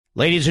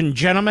Ladies and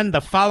gentlemen,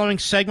 the following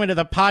segment of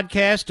the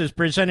podcast is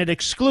presented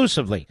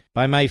exclusively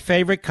by my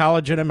favorite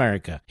college in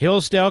America,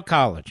 Hillsdale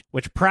College,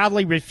 which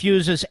proudly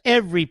refuses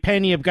every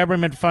penny of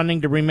government funding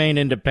to remain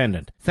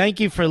independent. Thank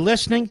you for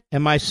listening,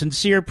 and my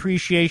sincere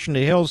appreciation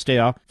to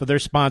Hillsdale for their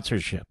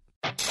sponsorship.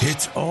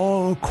 It's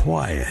all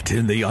quiet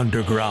in the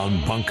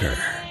underground bunker.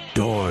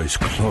 Doors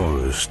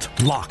closed,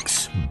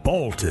 locks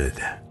bolted.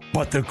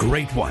 But the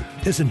Great One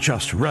isn't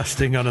just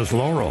resting on his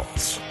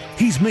laurels.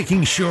 He's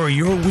making sure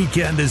your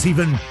weekend is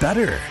even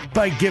better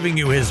by giving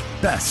you his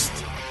best.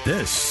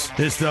 This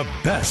is the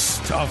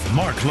best of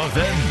Mark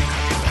Levin.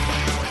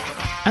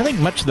 I think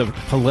much of the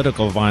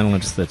political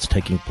violence that's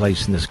taking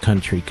place in this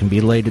country can be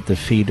laid at the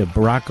feet of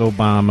Barack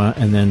Obama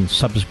and then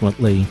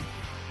subsequently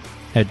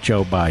at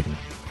Joe Biden.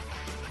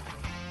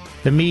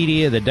 The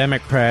media, the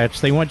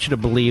Democrats, they want you to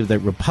believe that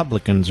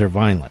Republicans are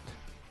violent.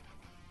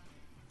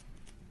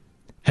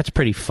 That's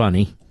pretty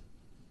funny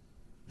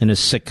in a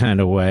sick kind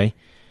of way.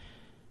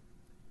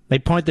 They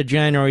point to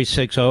January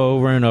 6th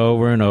over and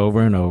over and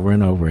over and over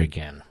and over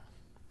again.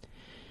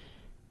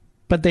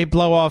 But they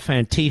blow off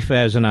Antifa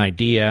as an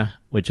idea,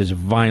 which is a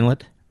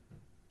violent,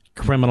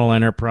 criminal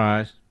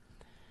enterprise,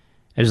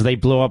 as they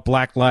blow up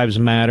Black Lives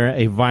Matter,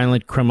 a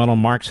violent, criminal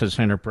Marxist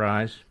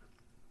enterprise,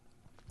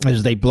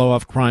 as they blow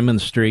off crime in the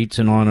streets,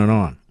 and on and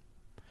on.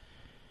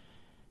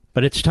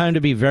 But it's time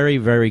to be very,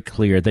 very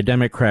clear. The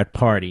Democrat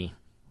Party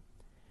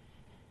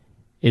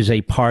is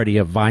a party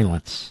of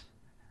violence.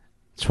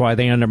 That's why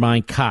they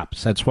undermine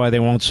cops. That's why they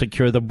won't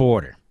secure the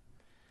border.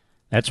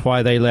 That's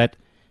why they let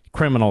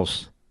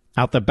criminals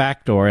out the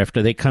back door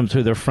after they come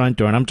through the front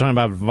door. And I'm talking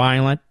about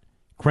violent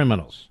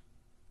criminals.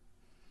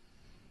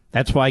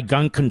 That's why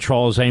gun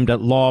control is aimed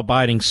at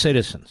law-abiding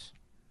citizens.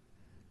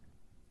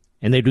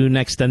 And they do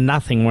next to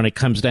nothing when it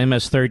comes to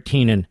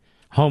MS-13 and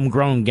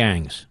homegrown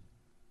gangs.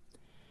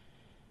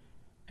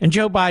 And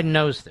Joe Biden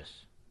knows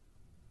this.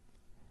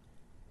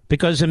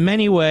 Because in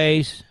many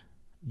ways,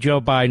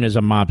 Joe Biden is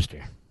a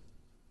mobster.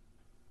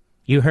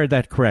 You heard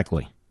that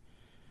correctly.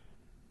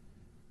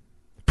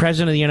 The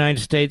President of the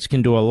United States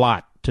can do a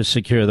lot to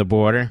secure the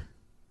border.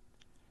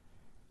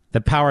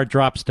 The power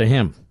drops to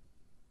him.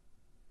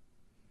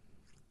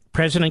 The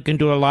President can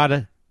do a lot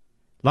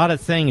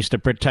of things to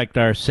protect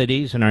our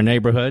cities and our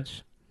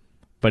neighborhoods,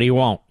 but he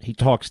won't. He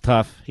talks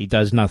tough. He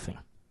does nothing.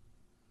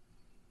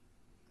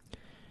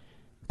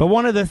 But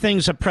one of the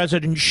things a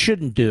president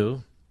shouldn't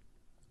do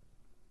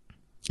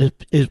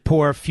is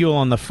pour fuel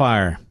on the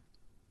fire.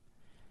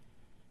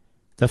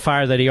 The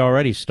fire that he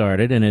already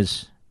started and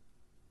his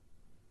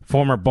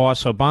former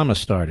boss Obama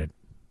started.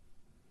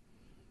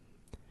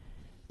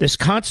 This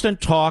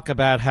constant talk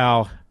about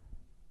how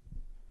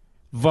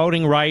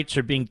voting rights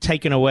are being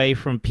taken away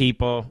from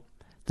people,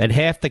 that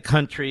half the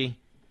country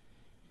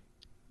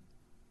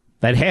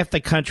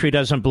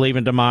doesn't believe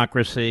in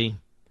democracy,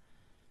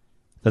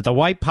 that the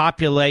white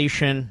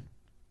population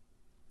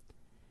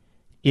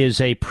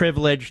is a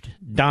privileged,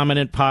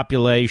 dominant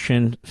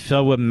population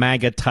filled with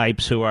MAGA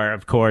types who are,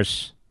 of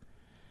course,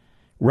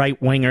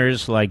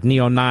 right-wingers like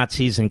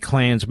neo-Nazis and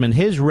Klansmen.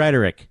 His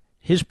rhetoric,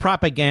 his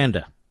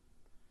propaganda,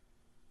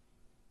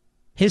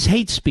 his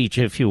hate speech,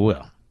 if you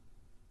will,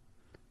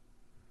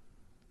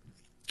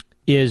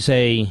 is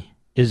a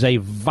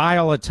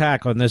vile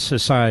attack on this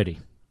society.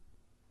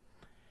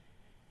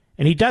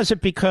 And he does it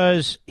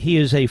because he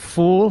is a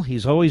fool.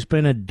 He's always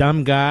been a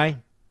dumb guy.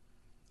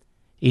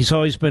 He's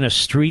always been a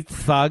street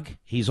thug.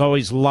 He's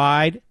always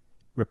lied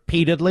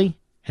repeatedly,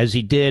 as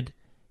he did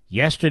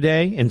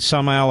yesterday in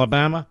Selma,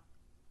 Alabama.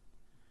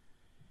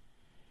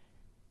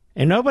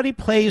 And nobody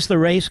plays the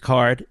race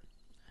card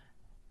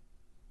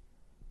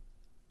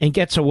and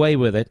gets away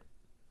with it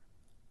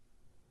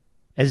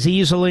as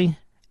easily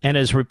and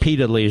as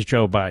repeatedly as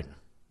Joe Biden.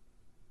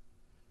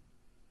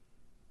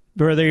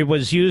 Whether he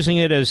was using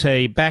it as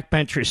a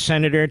backbencher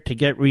senator to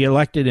get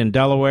reelected in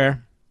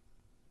Delaware,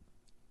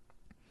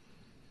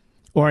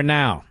 or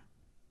now.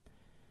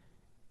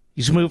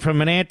 He's moved from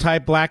an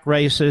anti-black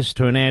racist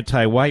to an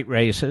anti-white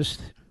racist,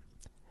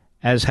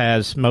 as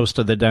has most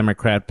of the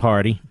Democrat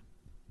Party.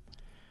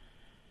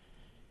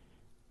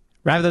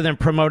 Rather than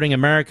promoting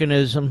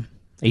Americanism,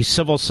 a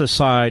civil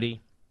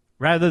society,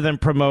 rather than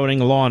promoting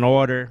law and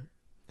order,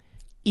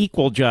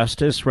 equal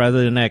justice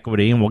rather than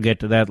equity, and we'll get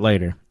to that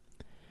later,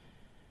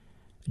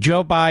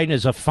 Joe Biden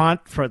is a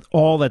font for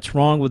all that's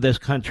wrong with this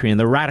country and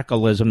the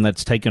radicalism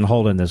that's taken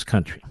hold in this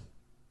country.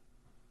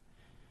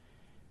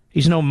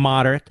 He's no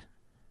moderate.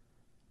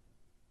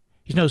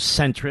 He's no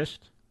centrist.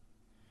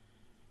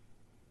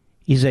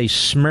 He's a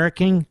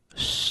smirking,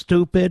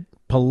 stupid,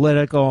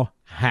 political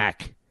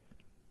hack.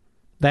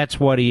 That's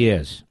what he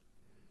is.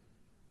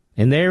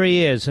 And there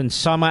he is in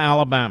Selma,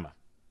 Alabama,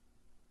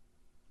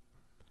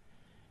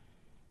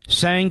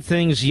 saying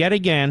things yet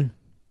again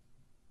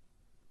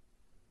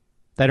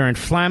that are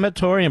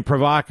inflammatory and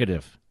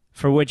provocative,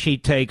 for which he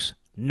takes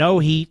no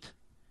heat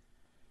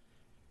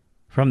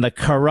from the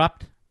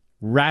corrupt,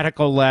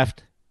 radical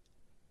left,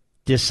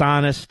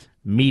 dishonest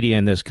media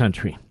in this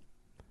country.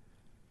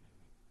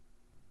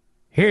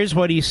 Here's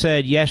what he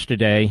said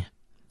yesterday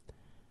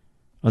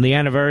on the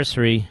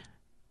anniversary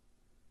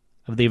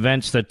of the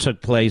events that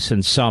took place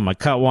in Selma.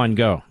 Cut one,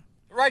 go.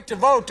 The right to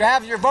vote, to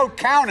have your vote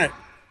counted,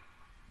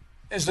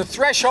 is the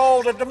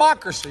threshold of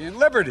democracy and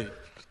liberty.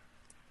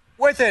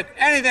 With it,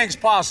 anything's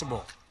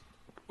possible.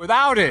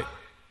 Without it,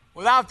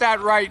 without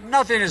that right,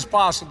 nothing is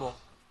possible.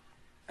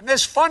 And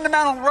this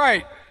fundamental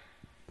right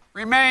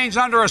remains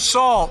under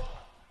assault.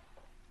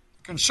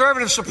 The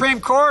conservative Supreme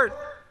Court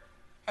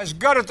has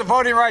gutted the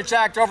Voting Rights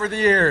Act over the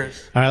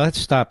years. All right, let's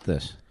stop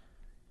this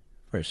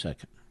for a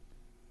second.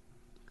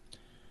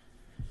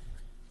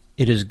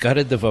 It has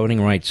gutted the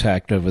Voting Rights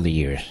Act over the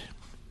years.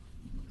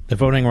 The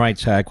Voting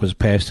Rights Act was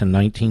passed in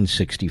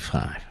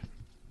 1965,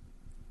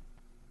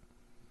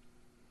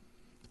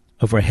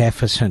 over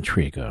half a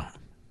century ago.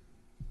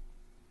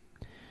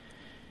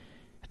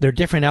 There are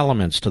different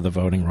elements to the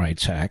Voting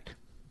Rights Act.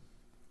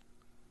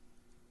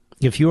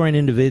 If you're an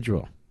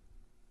individual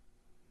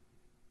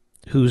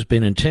who's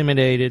been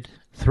intimidated,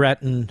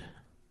 threatened,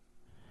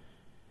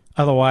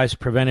 otherwise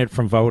prevented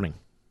from voting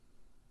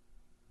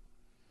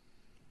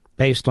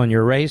based on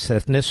your race,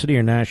 ethnicity,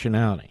 or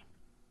nationality,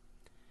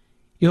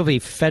 you have a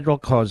federal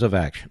cause of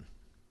action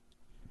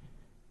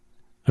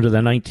under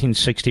the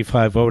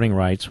 1965 voting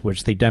rights,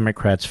 which the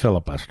Democrats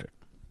filibustered.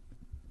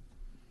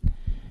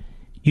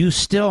 You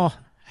still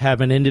have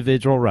an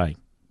individual right.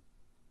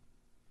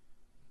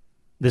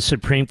 The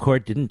Supreme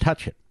Court didn't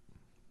touch it.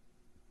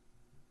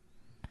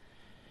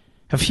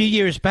 A few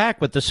years back,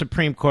 what the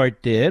Supreme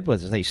Court did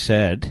was they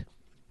said,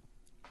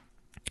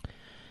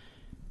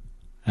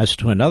 as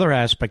to another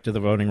aspect of the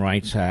Voting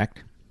Rights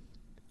Act,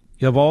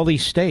 you have all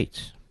these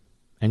states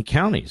and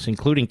counties,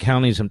 including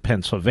counties in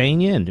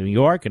Pennsylvania and New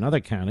York and other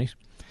counties,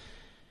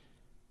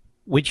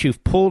 which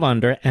you've pulled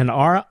under and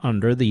are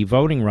under the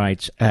Voting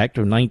Rights Act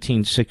of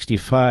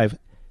 1965,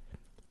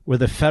 where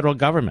the federal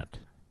government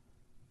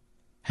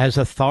has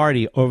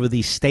authority over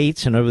these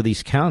states and over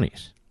these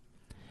counties.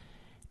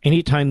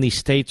 Anytime these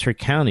states or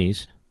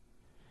counties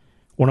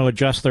want to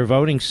adjust their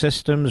voting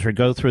systems or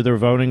go through their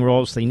voting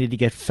rolls, they need to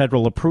get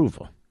federal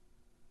approval.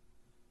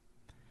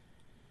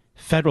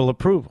 Federal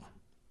approval.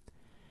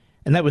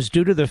 And that was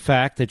due to the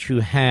fact that you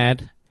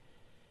had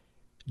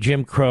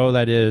Jim Crow,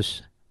 that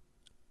is,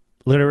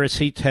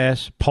 literacy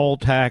tests, poll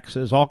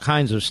taxes, all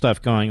kinds of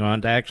stuff going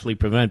on to actually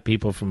prevent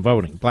people from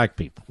voting, black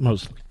people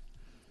mostly.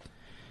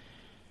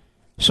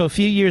 So a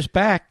few years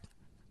back,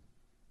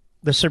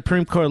 the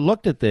Supreme Court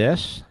looked at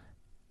this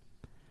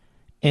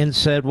and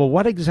said, well,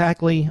 what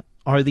exactly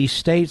are these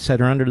states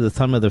that are under the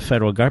thumb of the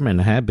federal government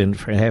and have been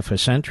for half a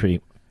century?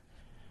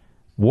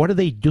 What are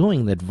they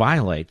doing that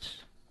violates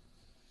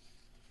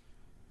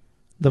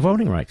the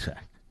Voting Rights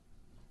Act?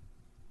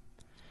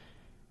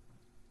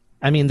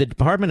 I mean, the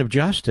Department of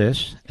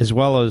Justice, as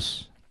well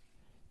as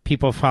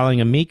people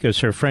filing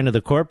amicus or friend of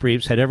the court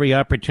briefs, had every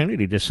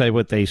opportunity to say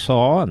what they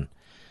saw and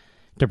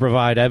to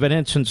provide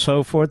evidence and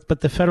so forth,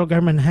 but the federal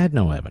government had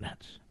no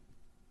evidence.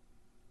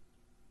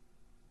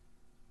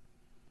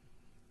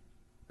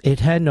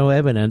 It had no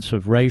evidence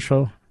of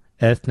racial,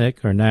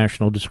 ethnic, or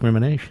national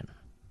discrimination.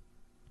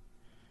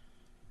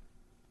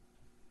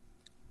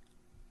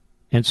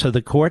 And so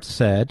the court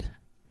said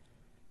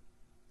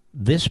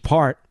this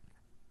part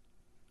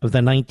of the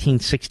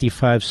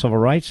 1965 Civil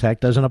Rights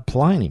Act doesn't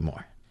apply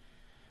anymore.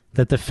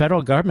 That the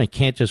federal government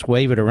can't just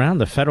wave it around.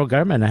 The federal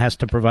government has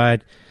to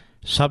provide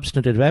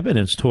substantive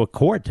evidence to a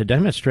court to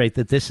demonstrate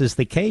that this is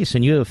the case,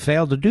 and you have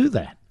failed to do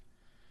that.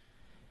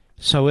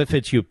 So if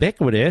it's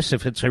ubiquitous,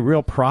 if it's a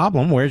real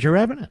problem, where's your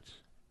evidence?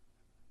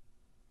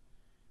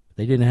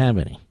 They didn't have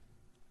any.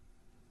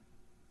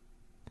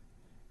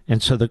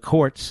 And so the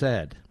court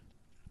said,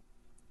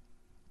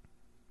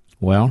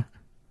 well,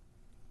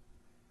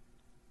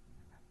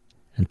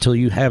 until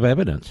you have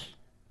evidence,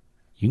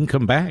 you can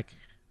come back.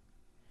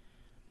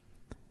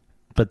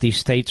 But these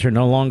states are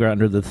no longer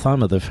under the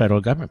thumb of the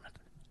federal government.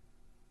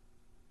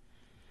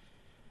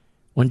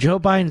 When Joe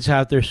Biden's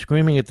out there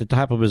screaming at the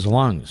top of his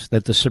lungs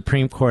that the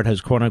Supreme Court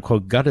has,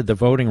 quote-unquote, gutted the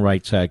Voting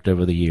Rights Act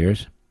over the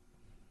years,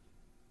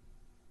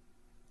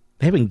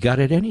 they haven't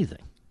gutted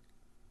anything.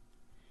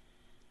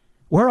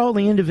 Where are all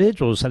the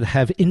individuals that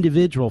have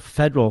individual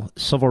federal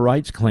civil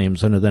rights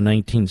claims under the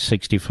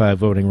 1965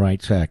 Voting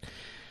Rights Act?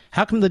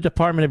 How come the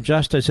Department of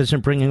Justice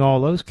isn't bringing all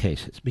those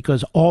cases?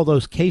 Because all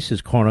those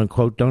cases,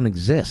 quote-unquote, don't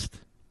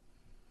exist.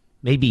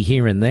 Maybe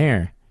here and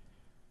there.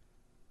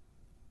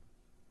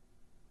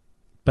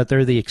 But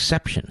they're the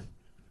exception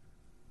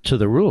to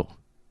the rule.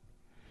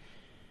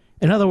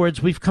 In other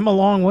words, we've come a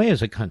long way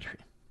as a country.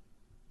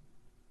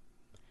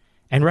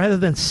 And rather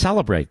than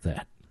celebrate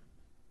that,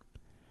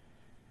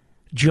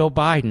 Joe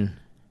Biden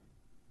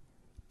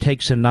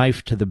takes a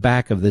knife to the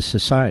back of this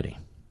society.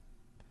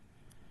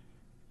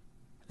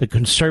 The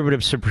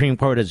conservative Supreme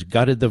Court has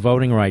gutted the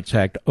Voting Rights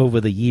Act over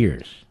the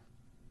years.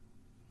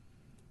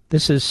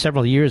 This is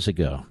several years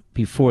ago,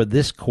 before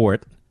this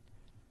court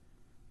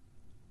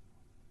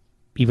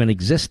even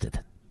existed.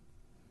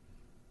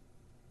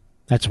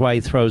 That's why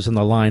he throws in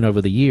the line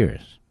over the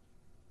years.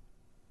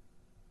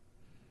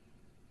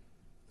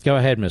 Go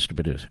ahead, Mr.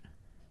 Producer.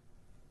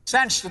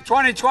 Since the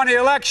 2020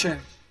 election,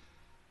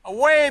 a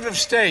wave of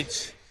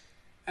states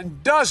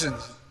and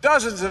dozens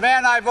of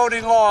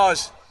anti-voting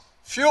laws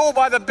fueled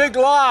by the big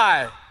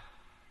lie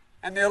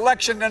and the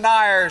election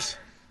deniers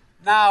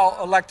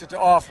now elected to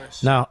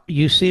office. Now,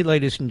 you see,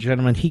 ladies and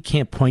gentlemen, he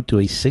can't point to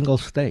a single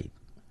state.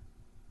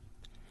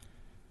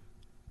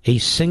 A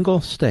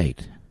single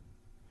state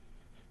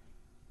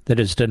that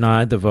has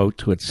denied the vote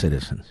to its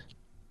citizens.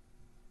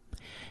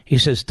 He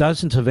says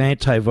dozens of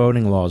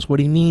anti-voting laws. What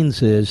he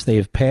means is they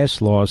have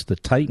passed laws to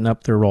tighten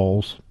up their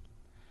rolls.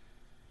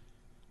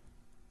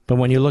 But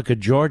when you look at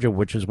Georgia,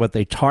 which is what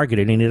they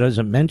targeted, and he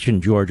doesn't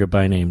mention Georgia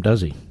by name,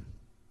 does he?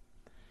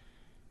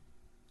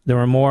 There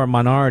are more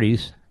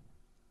minorities,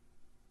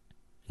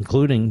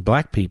 including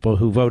black people,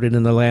 who voted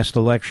in the last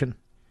election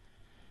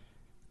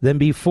than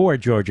before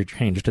Georgia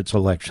changed its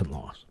election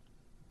laws.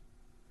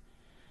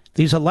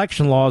 These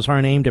election laws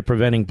aren't aimed at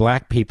preventing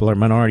black people or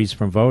minorities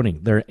from voting.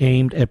 They're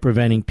aimed at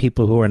preventing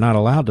people who are not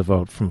allowed to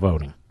vote from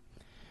voting,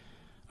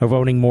 or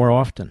voting more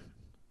often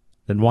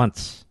than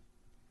once.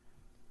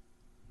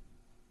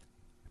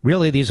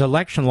 Really, these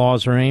election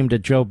laws are aimed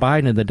at Joe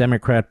Biden and the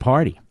Democrat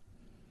Party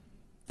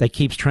that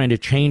keeps trying to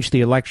change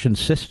the election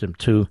system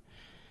to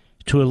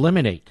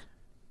eliminate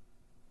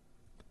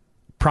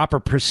proper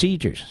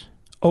procedures,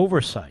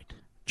 oversight,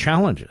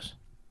 challenges.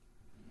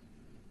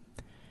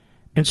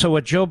 And so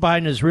what Joe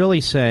Biden is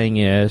really saying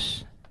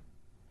is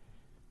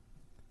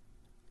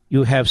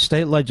you have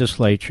state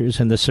legislatures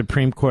and the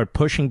Supreme Court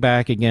pushing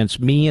back against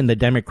me and the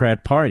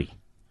Democrat Party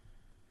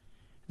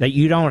that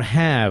you don't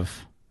have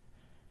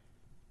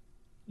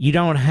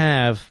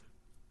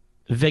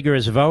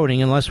vigorous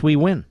voting unless we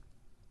win.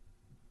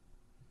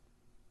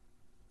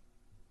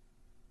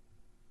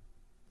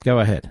 Go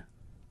ahead.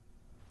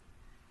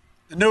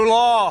 The new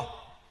law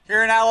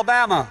here in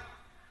Alabama,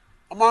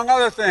 among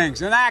other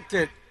things,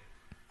 enacted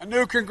a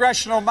new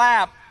congressional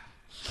map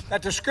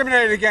that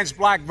discriminated against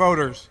black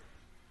voters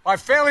by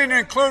failing to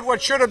include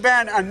what should have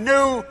been a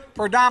new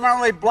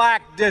predominantly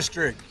black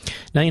district.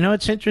 Now, you know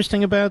what's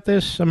interesting about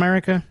this,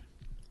 America?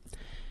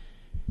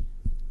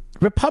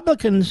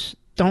 Republicans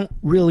don't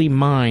really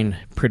mind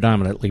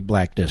predominantly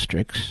black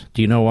districts.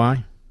 Do you know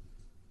why?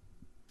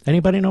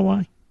 Anybody know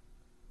why?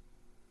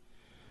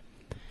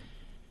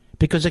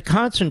 Because it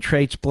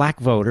concentrates black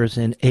voters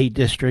in a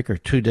district or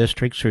two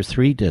districts or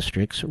three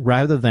districts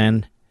rather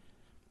than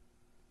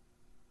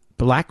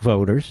black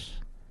voters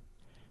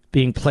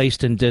being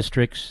placed in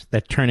districts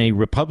that turn a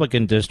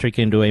Republican district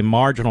into a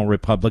marginal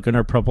Republican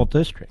or purple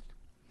district.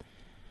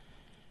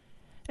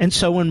 And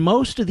so when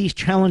most of these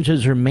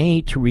challenges are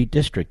made to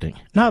redistricting,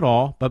 not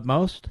all, but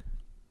most,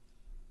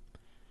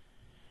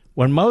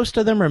 when most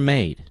of them are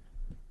made,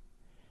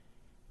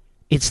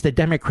 it's the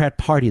Democrat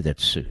Party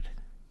that's sued.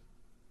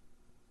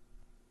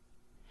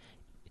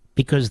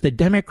 Because the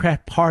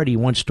Democrat Party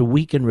wants to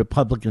weaken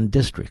Republican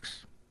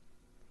districts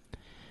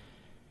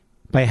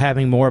by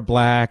having more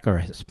black or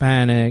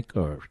Hispanic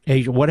or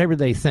Asian, whatever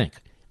they think,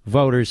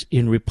 voters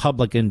in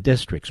Republican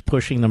districts,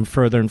 pushing them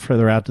further and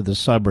further out to the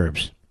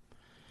suburbs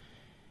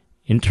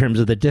in terms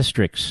of the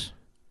districts.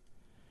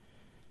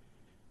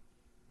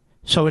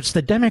 So it's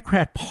the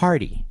Democrat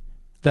Party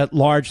that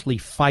largely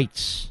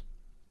fights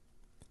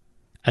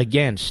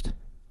against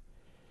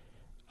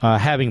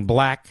having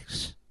black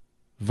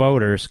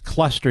voters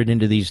clustered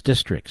into these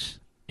districts.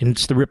 And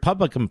it's the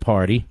Republican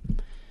Party.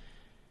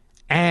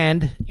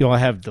 And you'll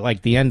have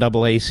like the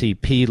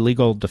NAACP,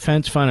 Legal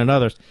Defense Fund, and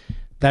others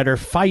that are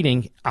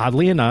fighting,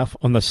 oddly enough,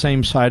 on the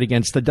same side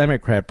against the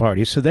Democrat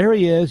Party. So there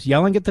he is,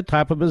 yelling at the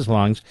top of his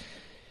lungs.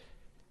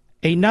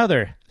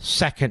 Another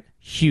second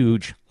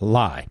huge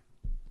lie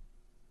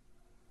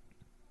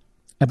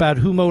about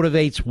who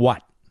motivates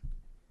what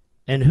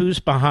and who's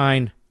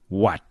behind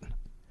what.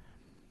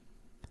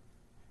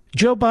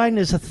 Joe Biden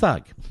is a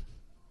thug.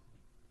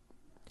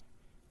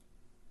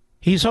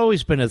 He's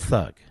always been a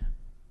thug.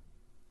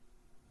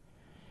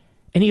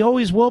 And he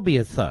always will be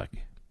a thug.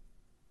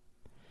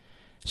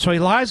 So he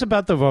lies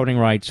about the Voting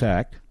Rights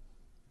Act.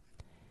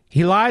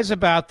 He lies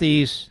about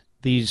these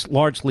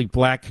largely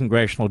black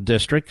congressional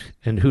districts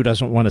and who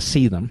doesn't want to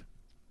see them.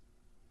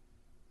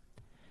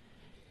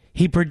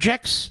 He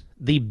projects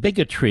the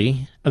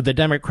bigotry of the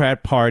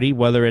Democrat Party,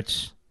 whether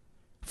it's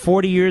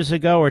 40 years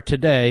ago or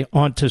today,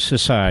 onto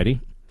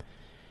society.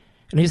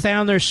 And he's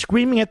down there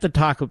screaming at the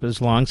top of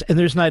his lungs, and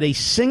there's not a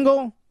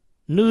single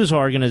news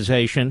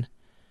organization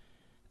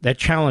that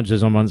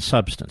challenges him on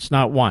substance.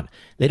 Not one.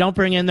 They don't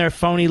bring in their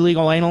phony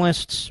legal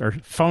analysts or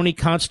phony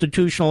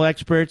constitutional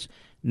experts.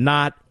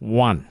 Not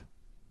one.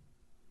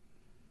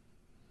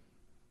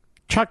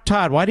 Chuck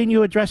Todd, why didn't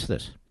you address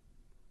this?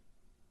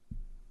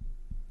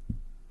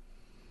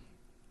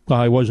 Well,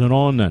 I wasn't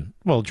on then.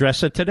 Well,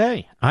 address it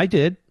today. I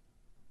did.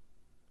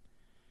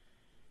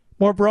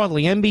 More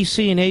broadly,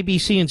 NBC and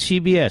ABC and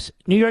CBS,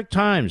 New York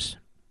Times,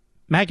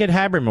 Maggot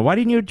Haberman, why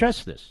didn't you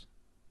address this?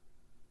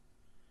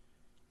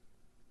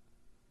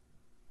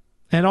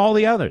 And all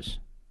the others.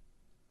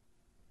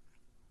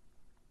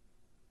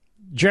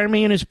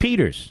 Jeremy and his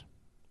Peters.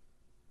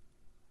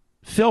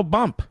 Phil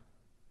Bump.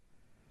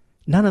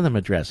 None of them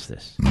address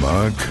this.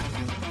 Mark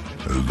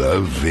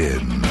The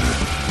Vin.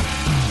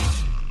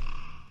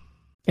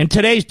 In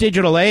today's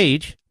digital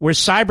age, where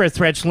cyber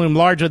threats loom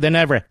larger than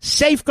ever,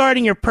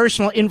 safeguarding your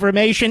personal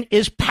information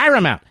is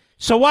paramount.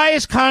 So why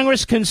is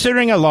Congress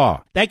considering a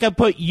law that could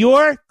put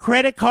your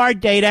credit card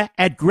data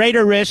at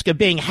greater risk of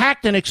being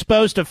hacked and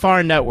exposed to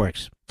foreign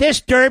networks?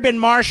 This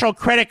Durbin-Marshall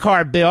credit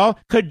card bill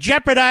could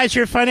jeopardize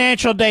your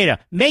financial data,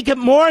 make it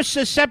more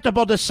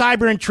susceptible to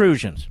cyber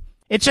intrusions.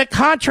 It's a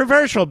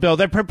controversial bill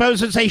that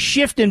proposes a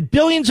shift in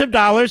billions of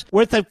dollars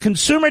worth of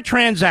consumer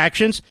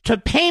transactions to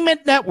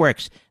payment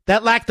networks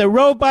that lack the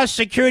robust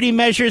security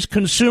measures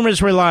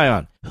consumers rely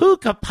on. Who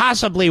could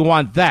possibly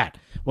want that?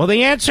 Well,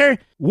 the answer?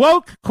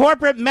 Woke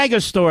corporate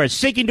megastores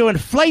seeking to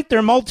inflate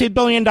their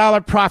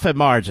multi-billion-dollar profit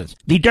margins.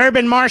 The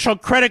Durbin-Marshall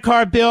credit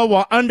card bill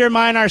will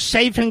undermine our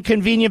safe and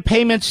convenient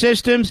payment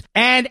systems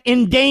and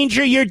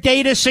endanger your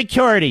data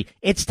security.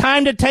 It's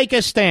time to take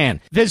a stand.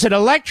 Visit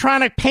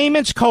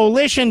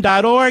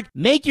electronicpaymentscoalition.org.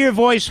 Make your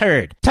voice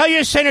heard. Tell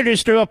your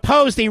senators to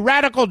oppose the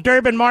radical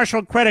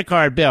Durbin-Marshall credit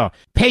card bill,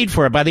 paid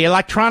for by the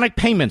Electronic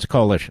Payments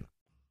Coalition.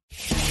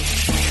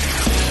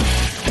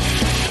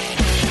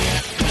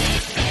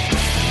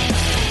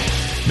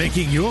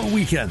 Making your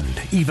weekend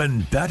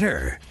even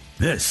better.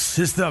 This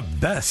is the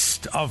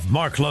best of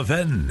Mark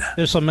Levin.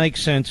 This will make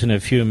sense in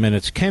a few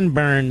minutes. Ken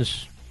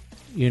Burns,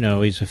 you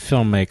know, he's a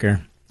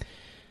filmmaker,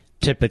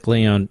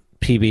 typically on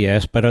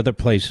PBS, but other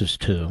places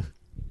too.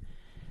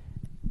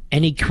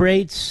 And he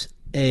creates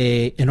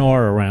an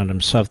aura around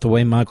himself the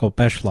way Michael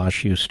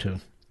Beschloss used to,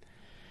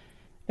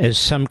 as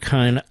some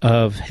kind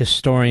of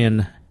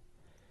historian,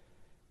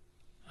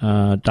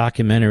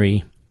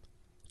 documentary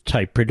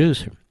type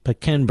producer. But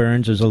Ken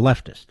Burns is a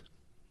leftist.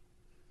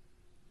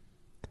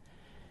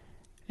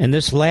 And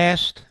this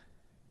last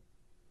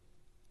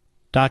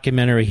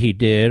documentary he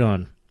did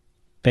on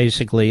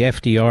basically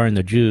FDR and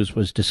the Jews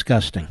was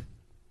disgusting.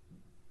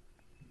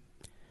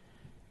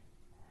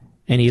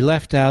 And he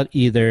left out,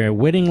 either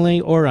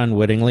wittingly or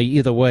unwittingly,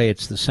 either way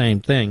it's the same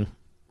thing,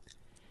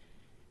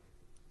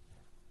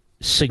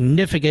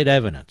 significant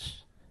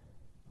evidence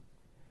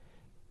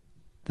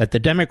that the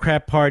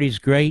Democrat Party's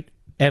great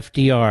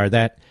FDR,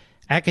 that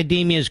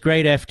academia's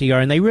great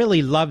FDR, and they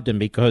really loved him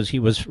because he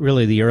was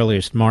really the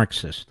earliest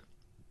Marxist,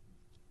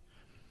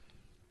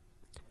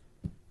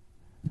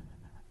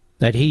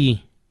 that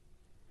he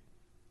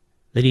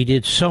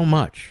did so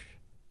much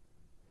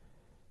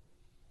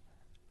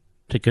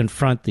to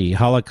confront the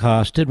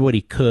Holocaust, did what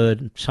he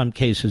could. In some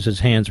cases his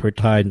hands were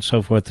tied and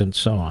so forth and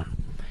so on.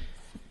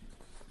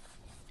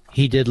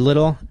 He did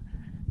little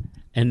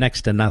and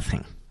next to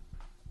nothing.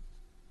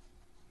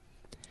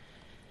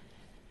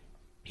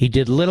 He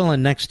did little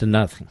and next to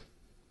nothing.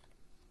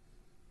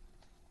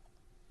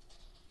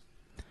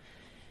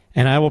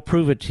 And I will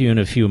prove it to you in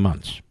a few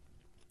months.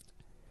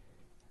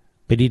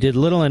 But he did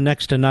little and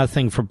next to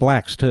nothing for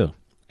blacks, too.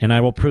 And I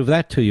will prove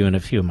that to you in a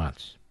few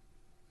months.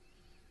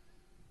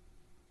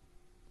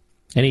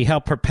 And he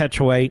helped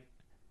perpetuate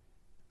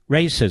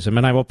racism,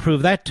 and I will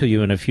prove that to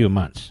you in a few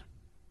months.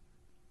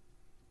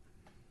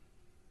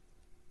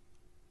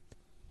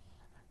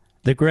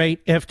 The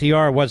great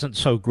FDR wasn't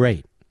so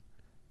great.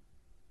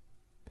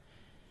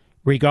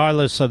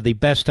 Regardless of the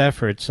best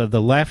efforts of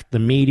the left, the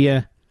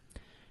media,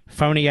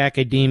 phony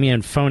academia,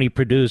 and phony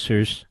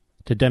producers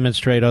to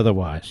demonstrate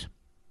otherwise.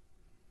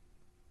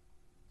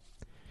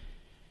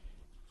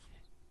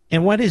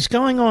 And what is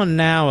going on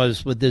now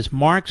is with this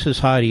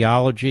Marxist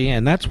ideology,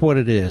 and that's what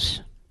it is.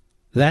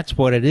 That's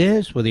what it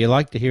is, whether you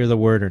like to hear the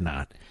word or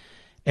not.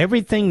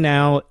 Everything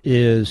now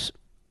is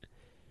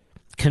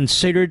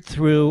considered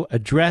through,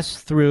 addressed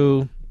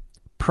through,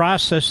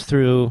 processed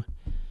through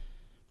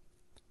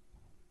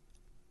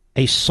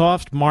a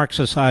soft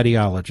Marxist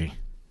ideology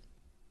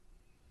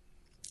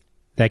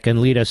that can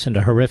lead us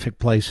into horrific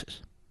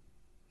places.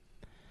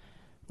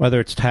 Whether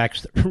it's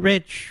tax the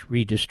rich,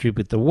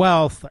 redistribute the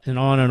wealth, and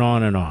on and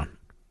on and on.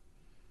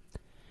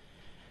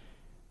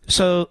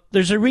 So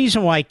there's a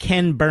reason why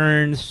Ken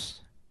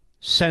Burns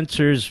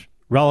censors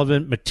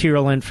relevant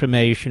material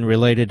information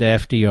related to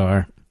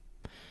FDR,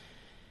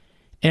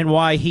 and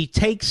why he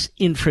takes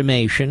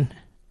information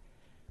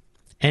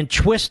and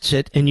twists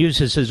it and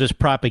uses it as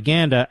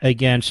propaganda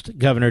against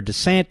Governor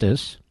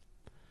DeSantis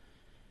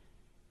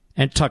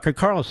and Tucker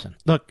Carlson.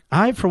 Look,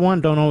 I, for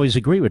one, don't always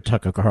agree with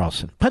Tucker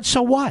Carlson. But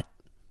so what?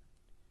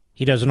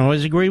 He doesn't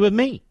always agree with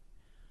me.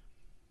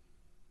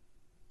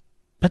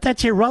 But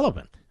that's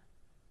irrelevant.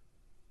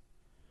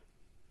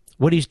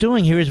 What he's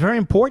doing here is very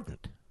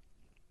important.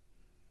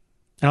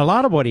 And a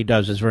lot of what he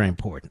does is very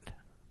important,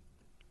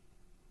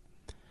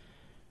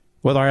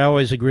 whether I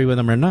always agree with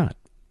him or not.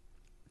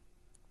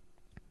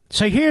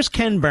 So here's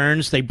Ken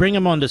Burns. They bring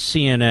him onto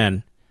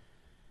CNN,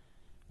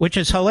 which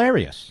is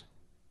hilarious.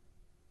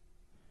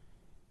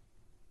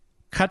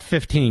 Cut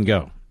 15,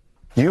 go.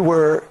 You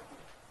were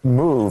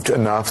moved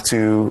enough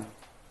to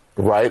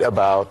write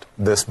about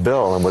this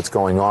bill and what's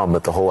going on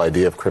with the whole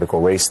idea of critical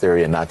race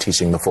theory and not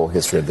teaching the full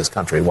history of this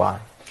country. Why?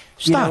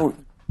 Stop.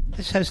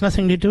 This has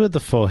nothing to do with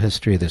the full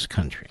history of this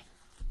country.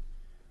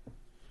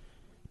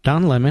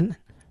 Don Lemon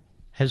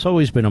has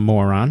always been a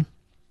moron.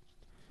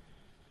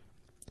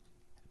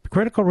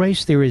 Critical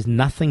race theory has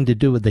nothing to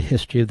do with the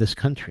history of this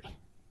country.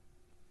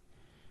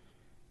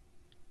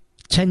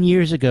 10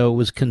 years ago, it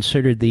was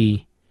considered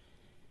the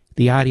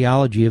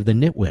ideology of the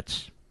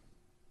nitwits,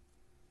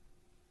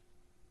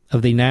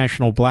 of the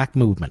national black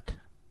movement.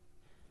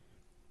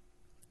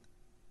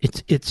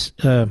 It's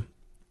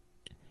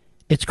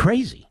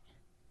crazy.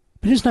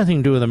 But it has nothing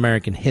to do with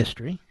American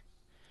history.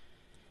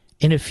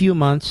 In a few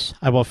months,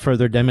 I will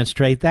further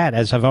demonstrate that,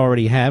 as I've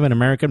already have in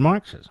American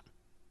Marxism.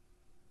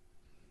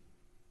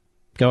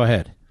 Go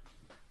ahead.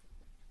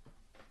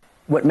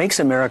 What makes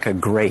America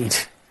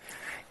great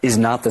is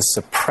not the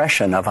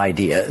suppression of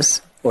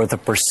ideas or the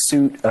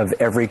pursuit of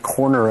every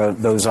corner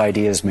of those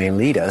ideas may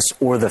lead us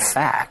or the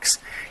facts.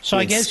 So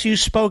I guess you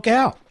spoke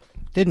out,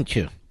 didn't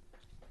you?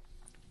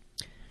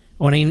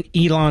 When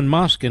Elon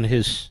Musk and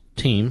his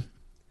team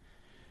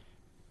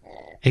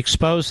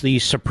exposed the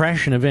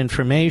suppression of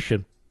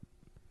information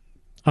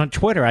on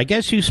Twitter, I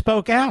guess you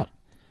spoke out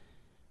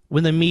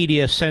when the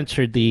media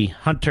censored the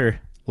Hunter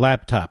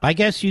laptop. I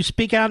guess you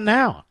speak out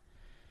now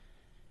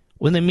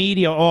when the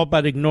media all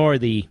but ignore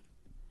the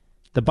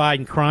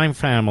Biden crime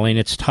family and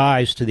its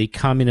ties to the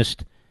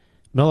communist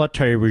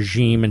military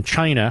regime in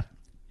China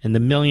and the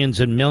millions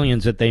and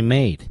millions that they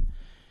made.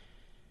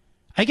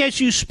 I guess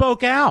you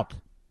spoke out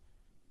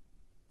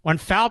when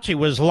Fauci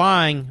was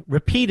lying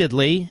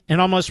repeatedly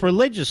and almost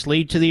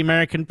religiously to the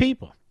American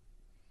people.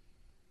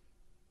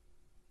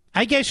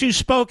 I guess you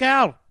spoke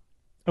out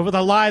over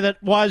the lie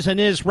that was and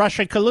is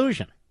Russia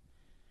collusion.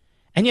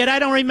 And yet I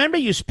don't remember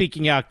you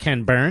speaking out,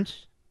 Ken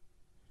Burns,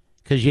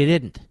 because you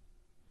didn't.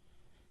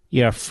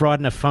 You're a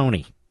fraud and a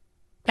phony.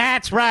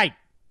 That's right.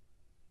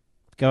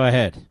 Go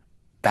ahead.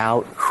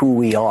 About who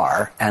we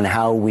are and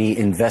how we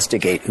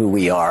investigate who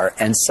we are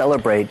and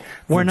celebrate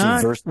We're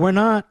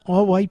not,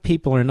 all white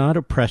people are not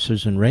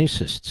oppressors and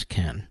racists,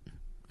 Ken.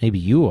 Maybe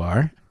you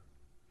are.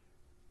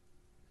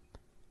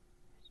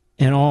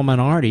 And all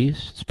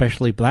minorities,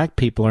 especially black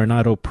people, are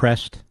not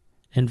oppressed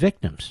and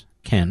victims,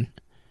 Ken.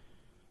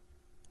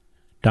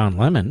 Don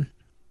Lemon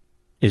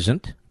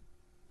isn't.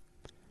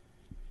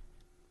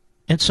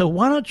 And so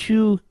why don't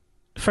you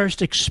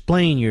first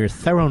explain your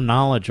thorough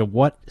knowledge of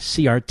what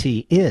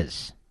CRT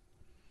is?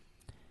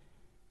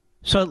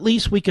 So at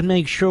least we can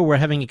make sure we're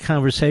having a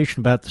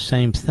conversation about the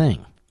same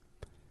thing.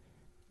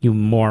 You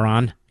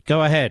moron.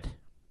 Go ahead.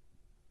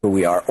 Who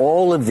we are.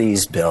 All of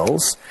these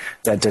bills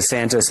that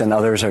DeSantis and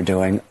others are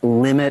doing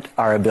limit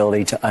our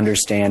ability to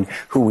understand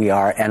who we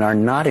are and are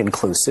not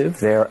inclusive.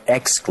 They're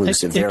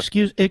exclusive.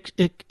 Excuse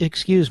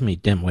me,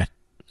 dimwit.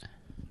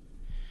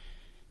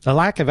 The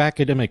lack of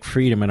academic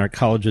freedom in our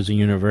colleges and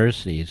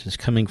universities is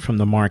coming from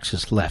the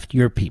Marxist left,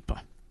 your people.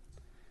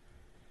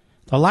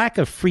 The lack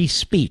of free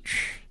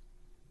speech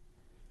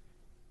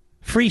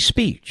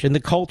in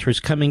the culture is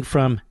coming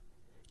from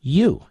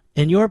you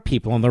and your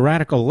people on the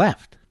radical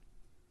left.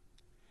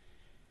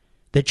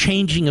 The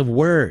changing of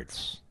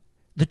words,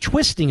 the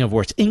twisting of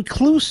words,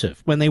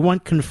 inclusive when they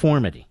want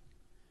conformity.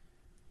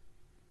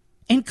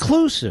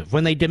 Inclusive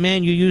when they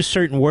demand you use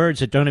certain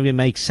words that don't even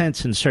make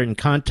sense in certain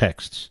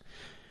contexts.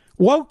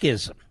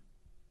 Wokeism.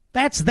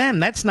 That's them.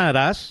 That's not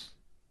us.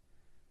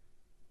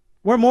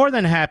 We're more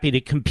than happy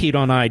to compete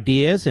on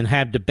ideas and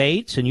have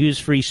debates and use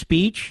free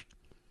speech.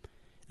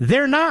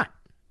 They're not.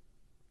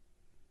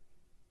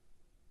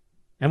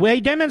 And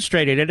we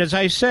demonstrated it, as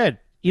I said.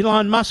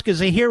 Elon Musk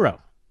is a hero.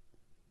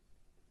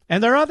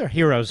 And there are other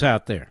heroes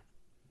out there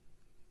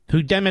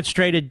who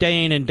demonstrated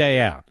day in and day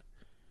out.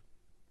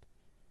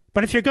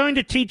 But if you're going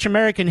to teach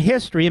American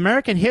history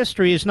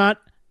is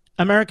not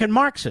American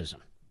Marxism.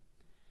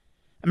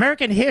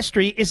 American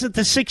history isn't the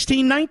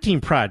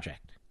 1619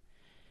 Project.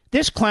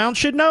 This clown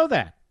should know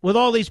that, with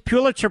all these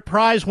Pulitzer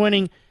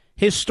Prize-winning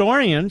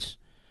historians,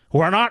 who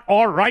are not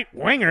all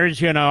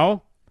right-wingers, you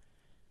know,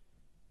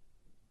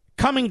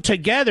 coming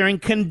together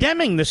and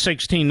condemning the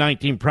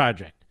 1619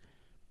 Project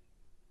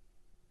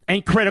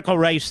and critical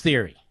race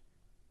theory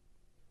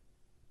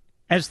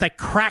as the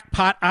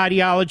crackpot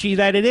ideology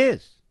that it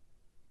is.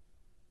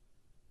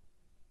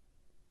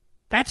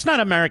 That's not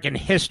American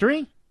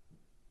history.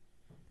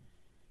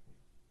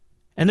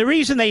 And the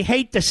reason they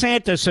hate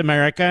DeSantis,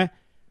 America,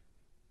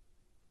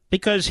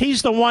 because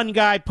he's the one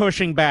guy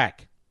pushing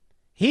back.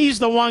 He's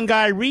the one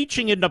guy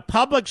reaching into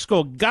public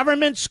school,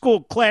 government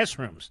school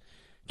classrooms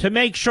to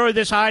make sure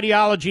this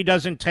ideology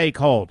doesn't take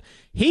hold.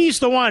 He's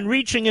the one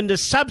reaching into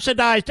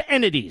subsidized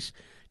entities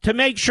to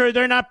make sure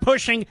they're not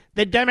pushing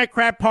the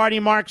Democrat Party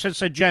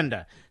Marxist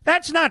agenda.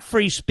 That's not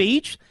free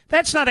speech.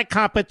 That's not a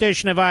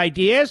competition of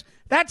ideas.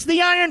 That's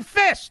the iron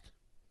fist.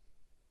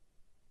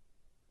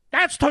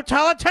 That's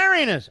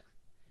totalitarianism.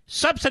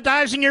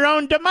 Subsidizing your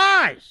own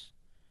demise.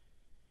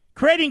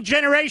 Creating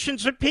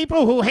generations of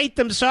people who hate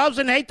themselves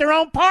and hate their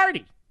own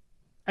party.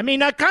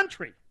 A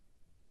country.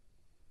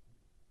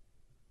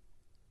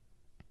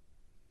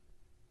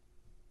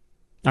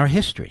 Our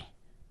history.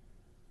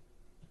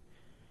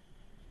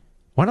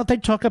 Why don't they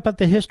talk about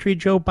the history of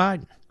Joe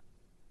Biden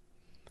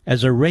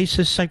as a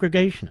racist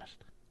segregationist?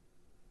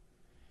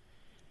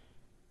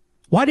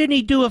 Why didn't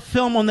he do a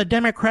film on the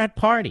Democrat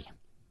Party?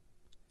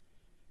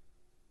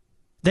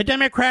 The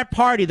Democrat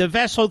Party, the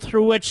vessel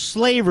through which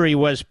slavery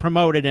was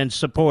promoted and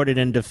supported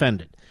and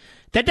defended.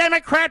 The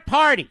Democrat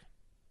Party,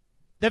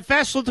 the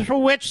vessel through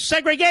which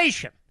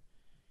segregation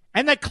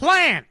and the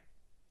Klan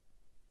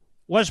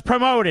was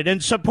promoted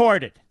and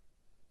supported.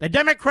 The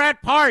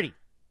Democrat Party,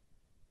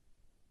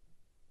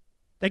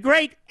 the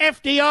great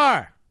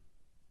FDR,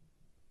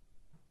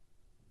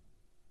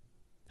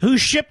 who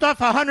shipped off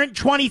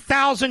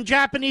 120,000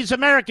 Japanese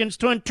Americans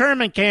to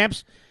internment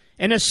camps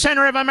in the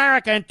center of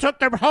America and took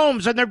their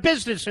homes and their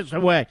businesses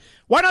away.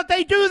 Why don't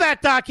they do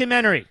that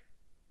documentary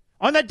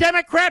on the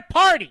Democrat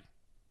Party,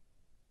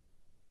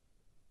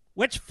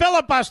 which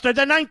filibustered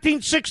the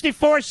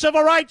 1964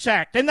 Civil Rights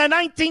Act and the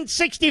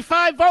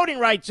 1965 Voting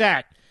Rights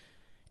Act?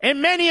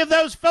 And many of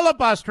those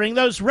filibustering,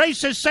 those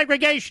racist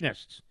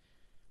segregationists,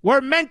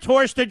 were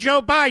mentors to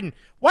Joe Biden.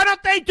 Why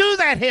don't they do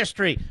that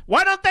history?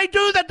 Why don't they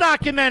do the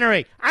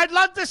documentary? I'd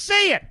love to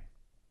see it.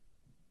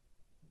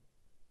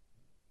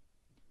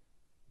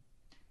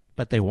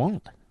 But they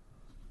won't.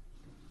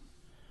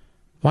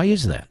 Why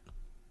is that?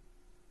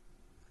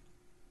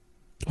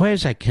 Why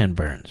is that, Ken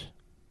Burns?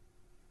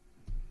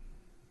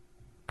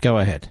 Go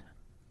ahead.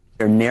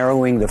 They're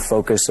narrowing the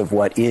focus of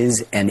what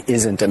is and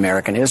isn't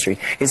American history.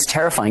 It's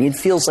terrifying. It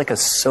feels like a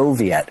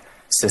Soviet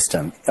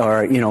system,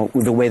 or, you know,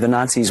 the way the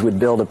Nazis would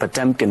build a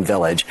Potemkin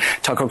village.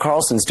 Tucker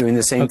Carlson's doing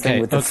the same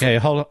thing with the... Okay,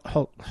 hold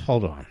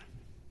on.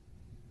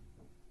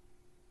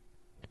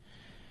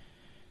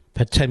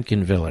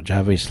 Potemkin village,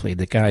 obviously,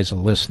 the guy's a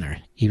listener,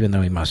 even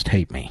though he must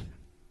hate me.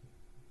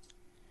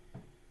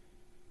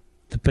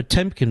 The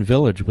Potemkin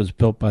village was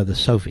built by the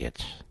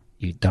Soviets,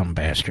 you dumb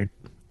bastard.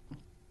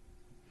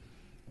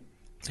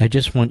 I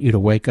just want you to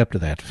wake up to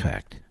that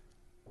fact.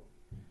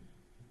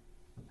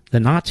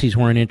 The Nazis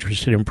weren't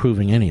interested in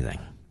proving anything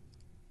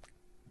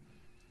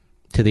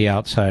to the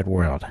outside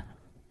world.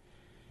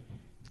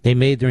 They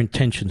made their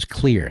intentions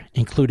clear,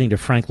 including to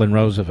Franklin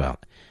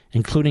Roosevelt,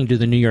 including to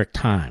the New York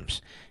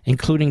Times,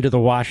 including to the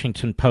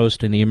Washington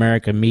Post and the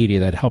American media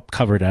that helped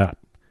cover it up.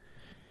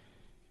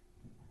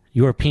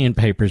 European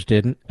papers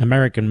didn't.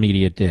 American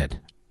media did.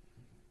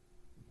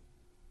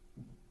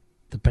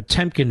 The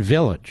Potemkin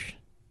village,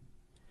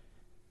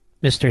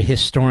 Mr.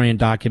 Historian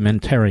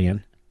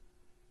Documentarian,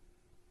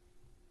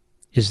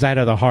 is that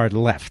of the hard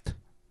left,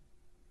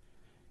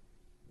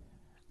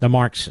 the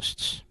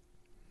Marxists,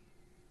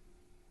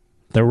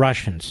 the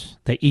Russians,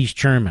 the East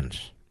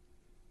Germans,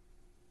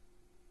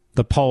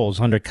 the Poles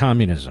under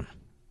communism,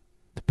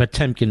 the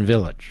Potemkin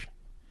village.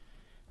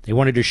 They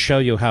wanted to show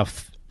you how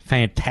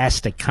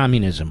fantastic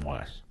communism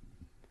was.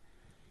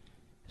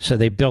 So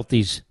they built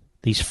these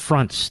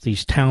fronts,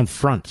 these town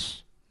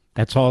fronts.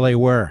 That's all they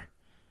were.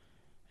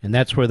 And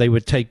that's where they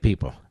would take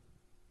people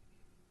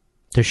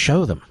to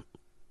show them.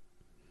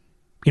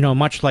 You know,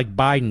 much like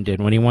Biden did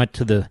when he went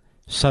to the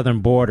southern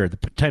border, the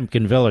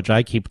Potemkin village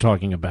I keep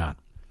talking about.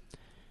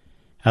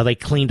 How they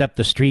cleaned up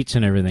the streets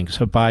and everything.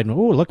 So Biden,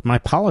 oh, look, my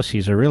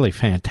policies are really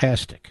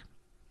fantastic.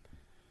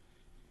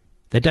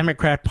 The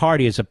Democrat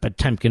Party is a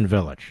Potemkin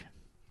village.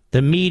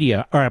 The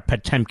media are a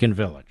Potemkin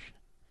village.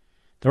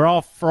 They're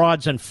all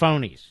frauds and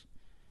phonies.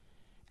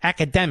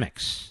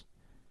 Academics,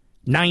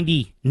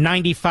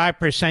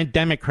 95%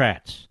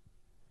 Democrats.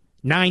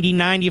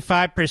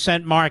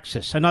 95%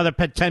 Marxists. Another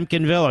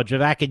Potemkin village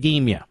of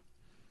academia.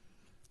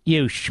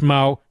 You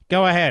schmo.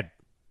 Go ahead.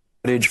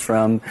 Footage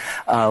from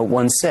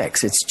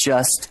 1/6. It's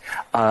just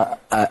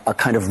a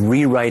kind of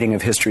rewriting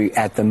of history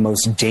at the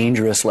most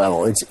dangerous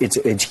level. It's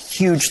a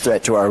huge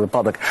threat to our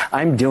republic.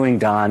 I'm doing,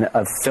 Don,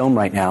 a film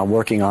right now,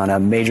 working on a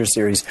major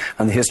series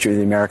on the history of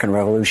the American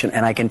Revolution,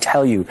 and I can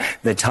tell you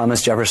that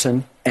Thomas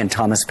Jefferson and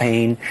Thomas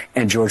Paine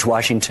and George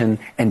Washington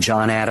and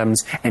John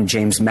Adams and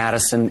James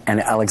Madison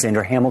and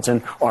Alexander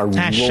Hamilton are...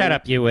 shut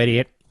up, you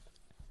idiot.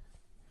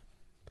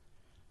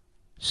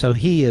 So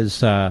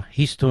he's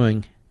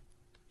doing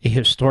a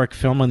historic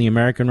film on the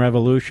American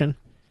Revolution?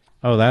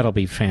 Oh, that'll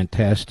be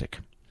fantastic.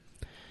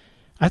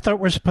 I thought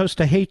we're supposed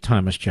to hate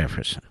Thomas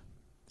Jefferson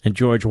and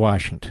George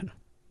Washington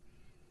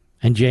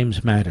and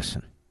James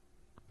Madison.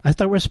 I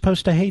thought we're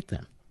supposed to hate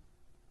them.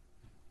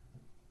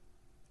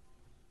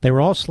 They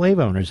were all slave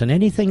owners, and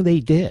anything they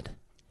did,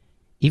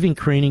 even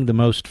creating the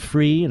most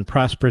free and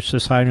prosperous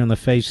society on the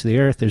face of the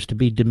earth, is to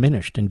be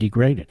diminished and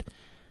degraded.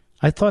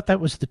 I thought that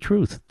was the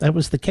truth. That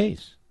was the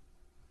case.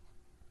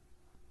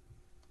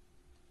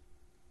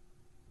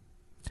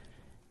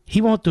 He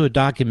won't do a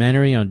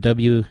documentary on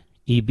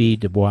W.E.B.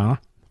 Du Bois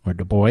or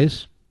Du Bois.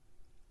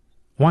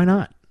 Why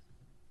not?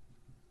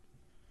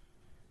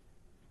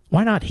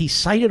 Why not? He's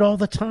cited all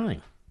the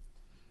time.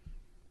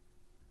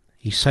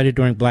 He's cited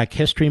during Black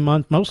History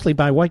Month, mostly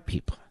by white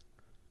people.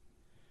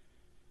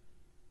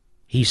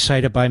 He's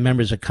cited by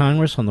members of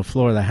Congress on the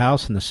floor of the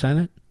House and the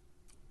Senate.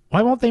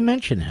 Why won't they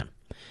mention him?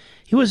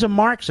 He was a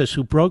Marxist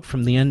who broke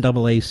from the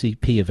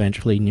NAACP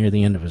eventually near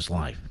the end of his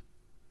life.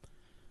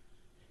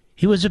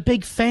 He was a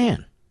big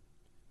fan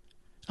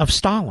of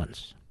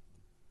Stalin's.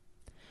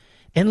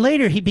 And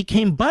later he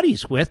became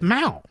buddies with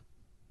Mao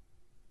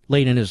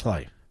late in his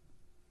life.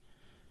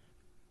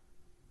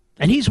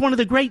 And he's one of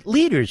the great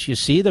leaders, you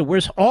see, that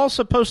we're all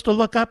supposed to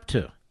look up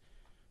to.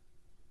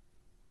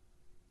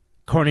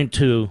 According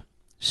to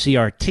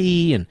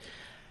CRT, and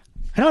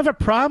I don't have a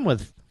problem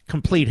with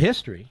complete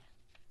history.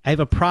 I have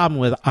a problem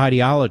with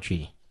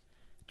ideology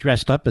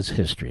dressed up as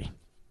history.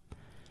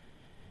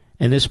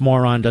 And this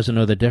moron doesn't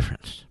know the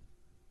difference.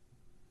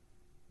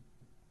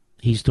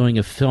 He's doing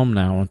a film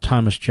now on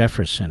Thomas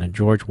Jefferson and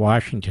George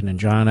Washington and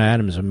John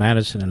Adams and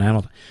Madison and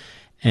Hamilton.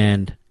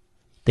 And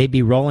they'd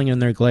be rolling in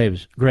their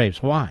graves.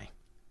 Why?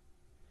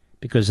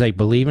 Because they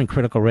believe in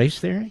critical race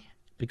theory?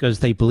 Because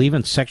they believe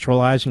in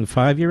sexualizing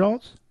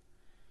 5-year-olds?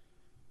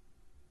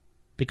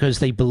 Because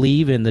they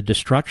believe in the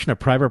destruction of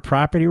private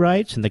property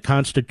rights and the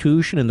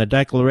Constitution and the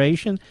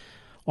Declaration,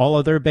 all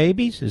of their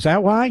babies? Is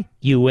that why?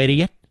 You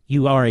idiot.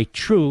 You are a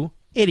true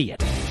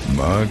idiot.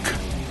 Mark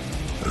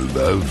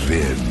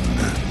Levin.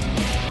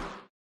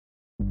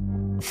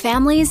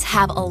 Families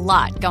have a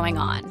lot going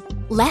on.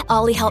 Let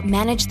Ollie help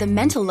manage the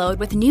mental load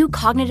with new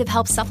cognitive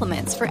help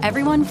supplements for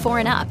everyone 4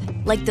 and up,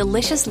 like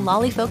delicious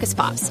Lolly Focus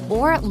Pops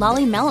or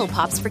Lolly Mellow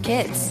Pops for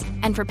kids.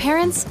 And for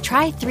parents,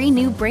 try 3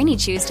 new Brainy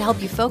Chews to help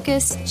you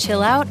focus,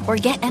 chill out, or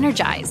get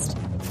energized.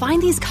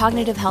 Find these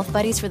cognitive health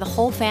buddies for the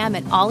whole fam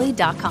at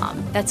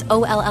ollie.com. That's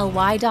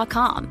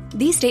OLLY.com.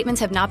 These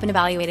statements have not been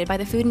evaluated by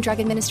the Food and Drug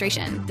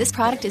Administration. This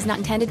product is not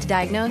intended to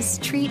diagnose,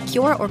 treat,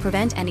 cure, or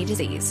prevent any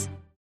disease.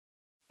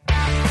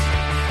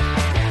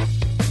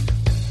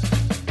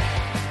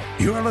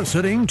 You're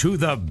listening to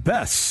the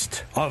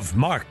best of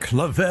Mark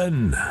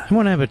Levin. I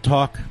want to have a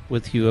talk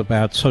with you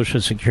about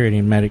Social Security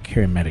and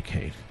Medicare and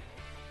Medicaid.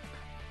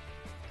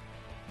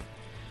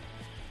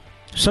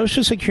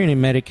 Social Security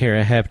and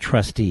Medicare have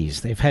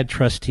trustees. They've had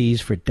trustees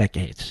for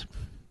decades.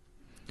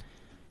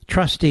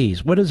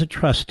 Trustees. What is a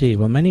trustee?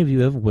 Well, many of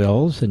you have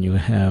wills and you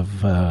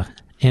have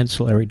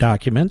ancillary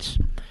documents.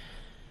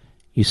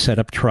 You set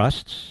up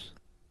trusts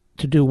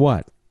to do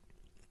what?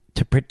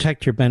 To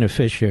protect your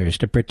beneficiaries,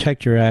 to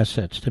protect your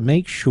assets, to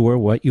make sure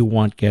what you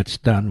want gets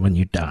done when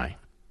you die.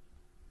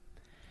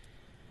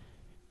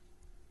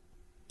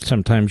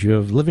 Sometimes you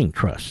have living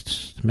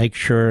trusts to make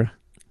sure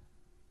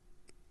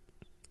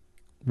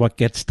what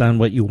gets done,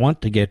 what you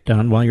want to get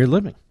done while you're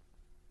living.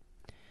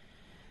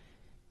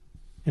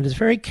 And it's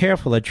very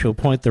careful that you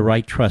appoint the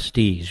right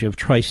trustees. You have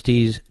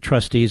trustees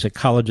at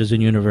colleges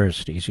and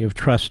universities. You have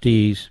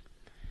trustees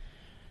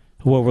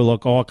who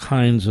overlook all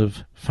kinds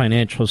of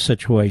financial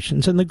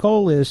situations. And the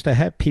goal is to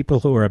have people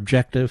who are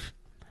objective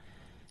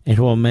and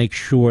who will make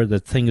sure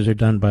that things are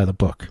done by the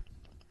book.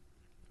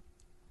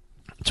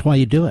 That's why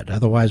you do it.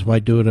 Otherwise, why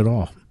do it at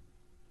all?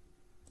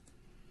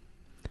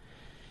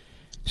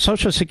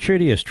 Social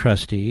Security has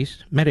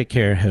trustees.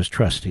 Medicare has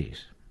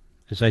trustees.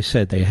 As I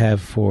said, they have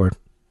for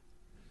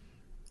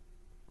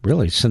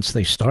really since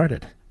they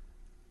started.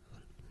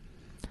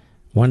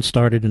 One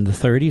started in the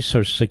 30s,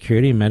 Social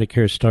Security, and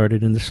Medicare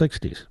started in the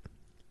 60s.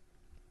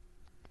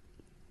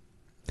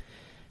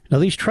 Now,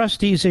 these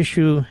trustees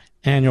issue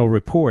annual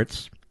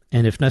reports,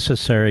 and if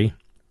necessary,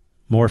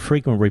 more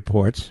frequent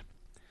reports.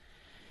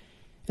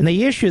 And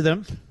they issue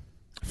them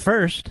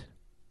first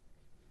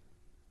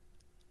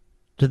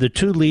to the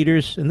 2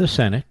 leaders in the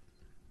Senate,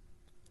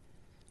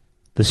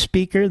 the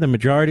Speaker, the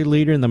Majority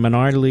Leader, and the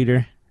Minority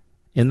Leader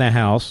in the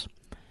House,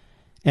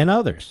 and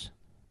others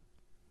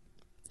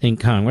in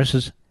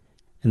Congress.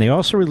 And they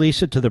also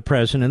release it to the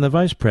President and the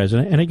Vice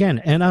President, and again,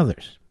 and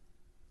others.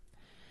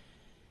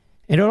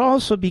 And it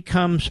also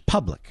becomes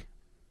public.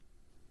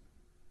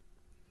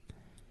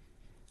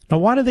 Now,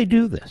 why do they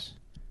do this?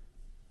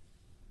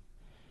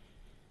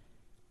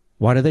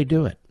 Why do they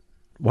do it?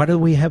 Why do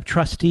we have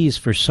trustees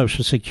for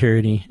Social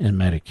Security and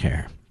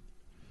Medicare?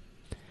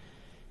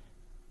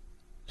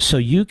 So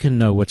you can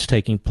know what's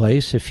taking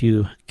place if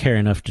you care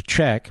enough to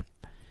check.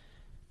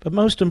 But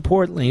most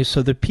importantly,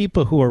 so the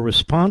people who are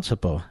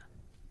responsible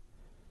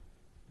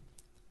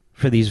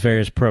for these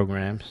various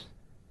programs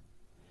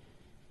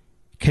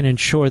can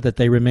ensure that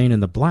they remain in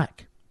the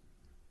black,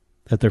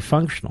 that they're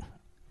functional,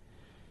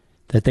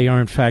 that they are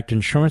in fact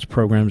insurance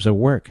programs that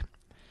work.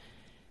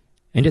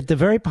 And yet the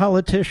very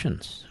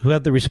politicians who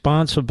have the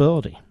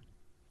responsibility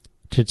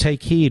to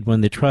take heed when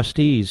the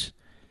trustees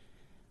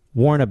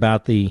warn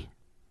about the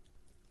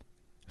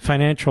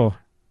financial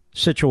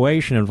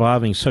situation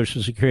involving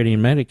Social Security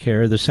and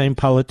Medicare are the same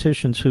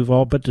politicians who've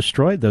all but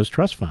destroyed those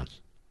trust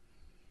funds.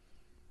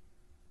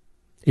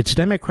 It's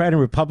Democrat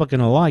and Republican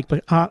alike,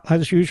 but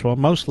as usual,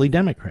 mostly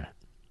Democrat.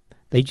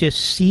 They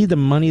just see the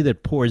money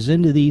that pours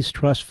into these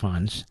trust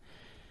funds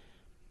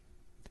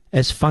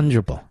as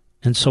fungible.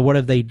 And so what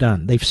have they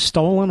done? They've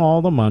stolen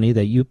all the money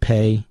that you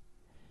pay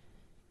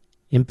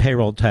in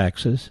payroll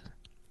taxes,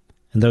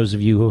 and those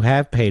of you who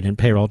have paid in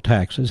payroll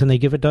taxes, and they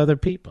give it to other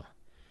people.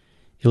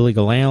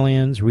 Illegal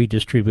aliens,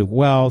 redistribute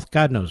wealth,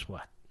 God knows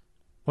what.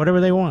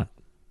 Whatever they want.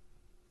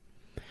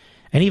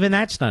 And even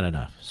that's not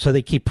enough. So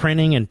they keep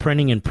printing and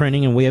printing and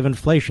printing, and we have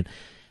inflation.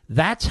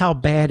 That's how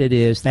bad it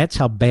is. That's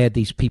how bad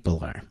these people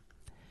are.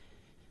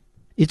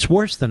 It's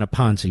worse than a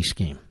Ponzi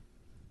scheme.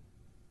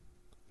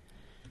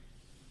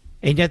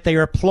 And yet they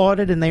are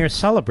applauded and they are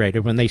celebrated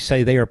when they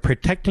say they are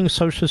protecting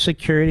Social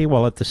Security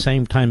while at the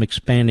same time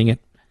expanding it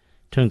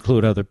to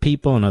include other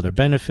people and other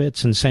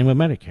benefits, and same with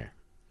Medicare.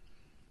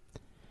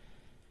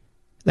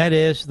 That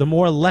is, the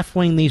more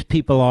left-wing these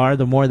people are,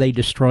 the more they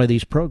destroy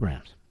these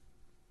programs.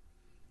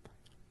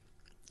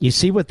 You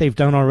see what they've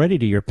done already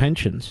to your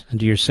pensions and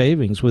to your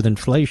savings with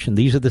inflation.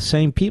 These are the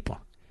same people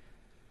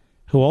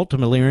who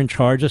ultimately are in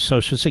charge of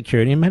Social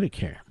Security and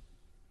Medicare.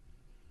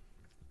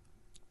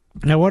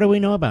 Now, what do we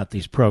know about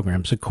these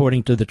programs,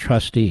 according to the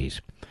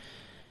trustees?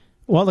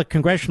 Well, the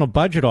Congressional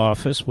Budget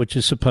Office, which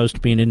is supposed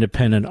to be an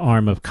independent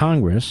arm of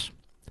Congress,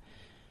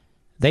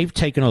 they've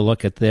taken a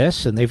look at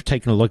this, and they've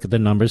taken a look at the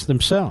numbers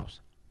themselves.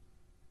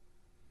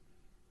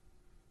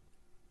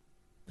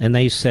 And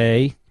they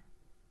say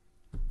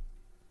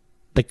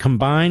the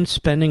combined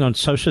spending on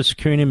Social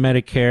Security and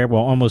Medicare will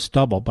almost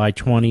double by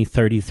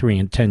 2033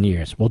 in 10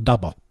 years. Will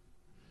double.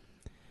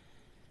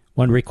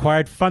 When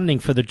required funding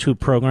for the two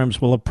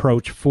programs will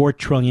approach $4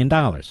 trillion,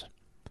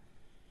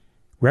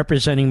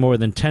 representing more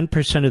than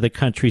 10% of the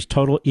country's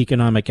total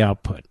economic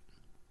output.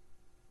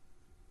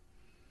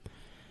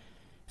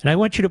 And I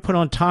want you to put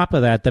on top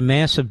of that the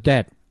massive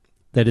debt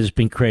that has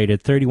been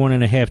created,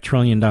 $31.5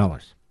 trillion.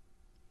 And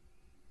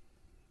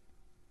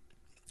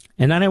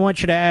then I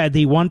want you to add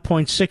the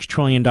 $1.6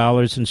 trillion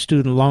in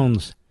student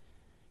loans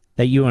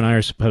that you and I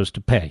are supposed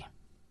to pay.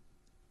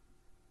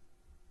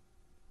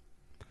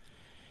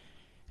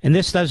 And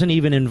this doesn't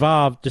even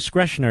involve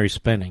discretionary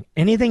spending.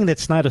 Anything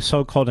that's not a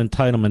so-called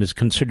entitlement is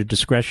considered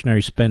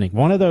discretionary spending.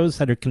 One of those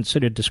that are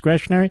considered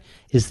discretionary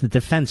is the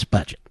defense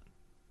budget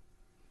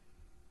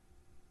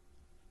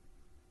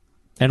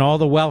and all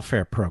the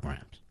welfare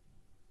programs.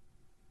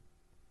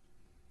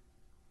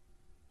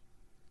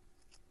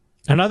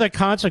 Another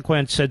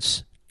consequence, said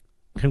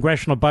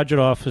Congressional Budget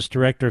Office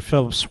Director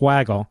Philip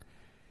Swagel,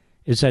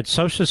 is that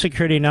Social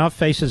Security now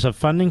faces a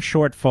funding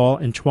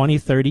shortfall in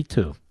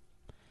 2032.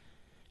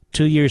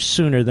 2 years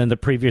sooner than the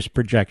previous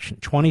projection,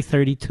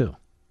 2032.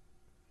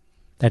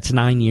 That's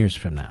 9 years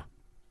from now.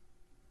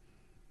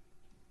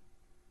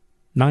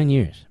 9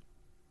 years.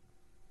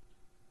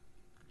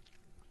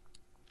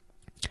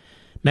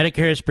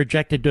 Medicare is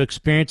projected to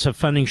experience a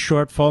funding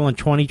shortfall in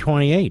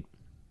 2028.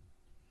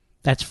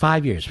 That's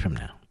 5 years from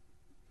now.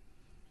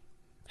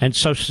 And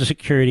Social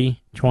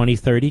Security,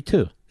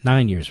 2032,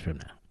 9 years from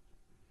now.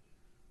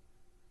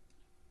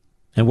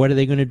 And what are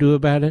they going to do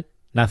about it?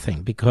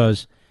 Nothing,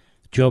 because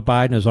Joe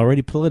Biden has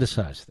already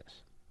politicized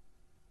this.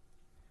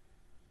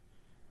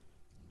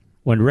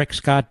 When Rick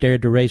Scott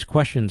dared to raise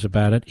questions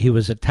about it, he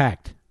was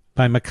attacked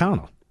by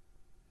McConnell.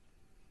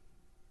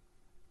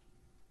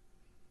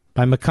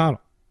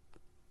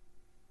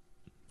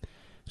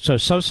 So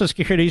Social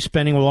Security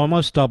spending will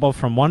almost double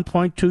from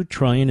 $1.2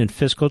 trillion in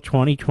fiscal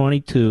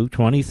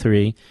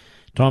 2022-23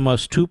 to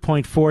almost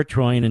 $2.4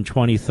 trillion in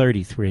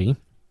 2033.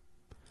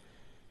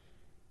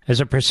 As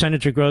a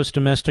percentage of gross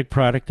domestic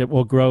product, it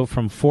will grow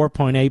from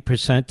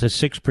 4.8% to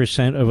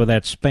 6% over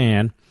that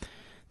span.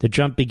 The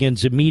jump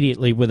begins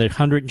immediately with a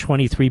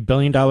 $123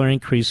 billion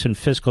increase in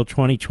fiscal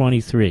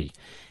 2023,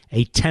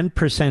 a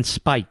 10%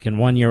 spike in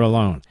 1 year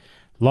alone,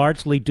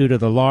 largely due to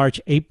the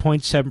large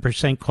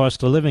 8.7%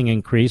 cost of living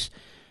increase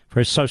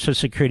for Social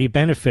Security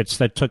benefits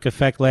that took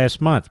effect last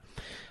month.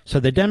 So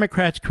the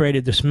Democrats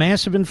created this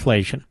massive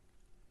inflation,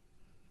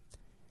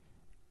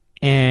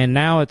 and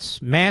now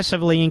it's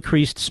massively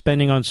increased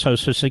spending on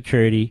Social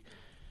Security,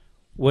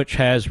 which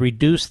has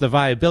reduced the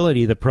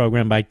viability of the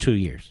program by 2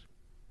 years.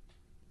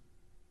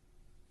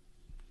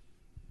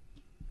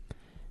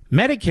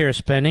 Medicare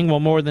spending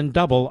will more than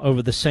double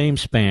over the same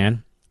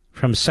span,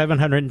 from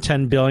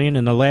 $710 billion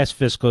in the last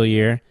fiscal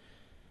year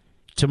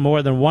to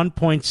more than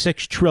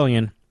 $1.6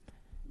 trillion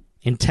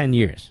in 10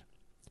 years,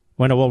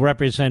 when it will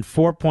represent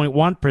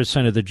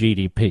 4.1% of the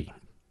GDP.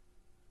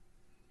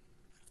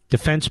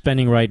 Defense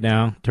spending right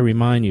now, to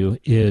remind you,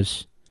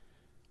 is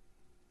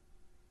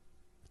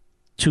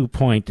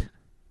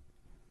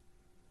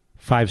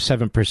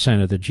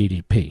 2.57% of the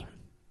GDP.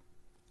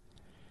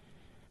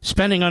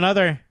 Spending on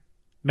other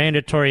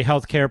mandatory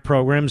health care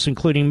programs,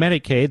 including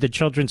Medicaid, the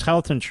Children's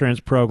Health Insurance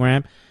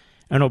Program,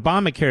 and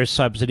Obamacare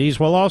subsidies,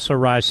 will also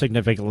rise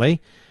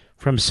significantly,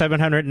 from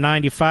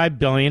 $795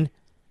 billion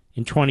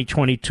in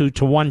 2022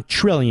 to $1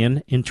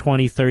 trillion in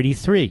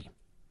 2033.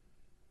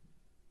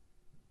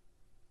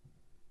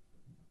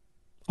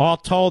 All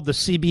told, the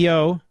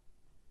CBO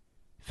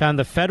found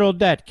the federal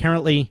debt,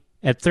 currently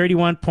at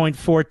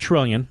 $31.4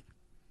 trillion,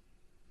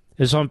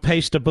 is on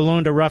pace to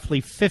balloon to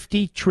roughly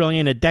 $50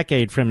 trillion a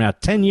decade from now,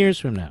 10 years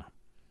from now,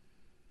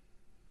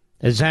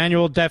 as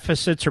annual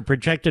deficits are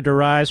projected to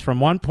rise from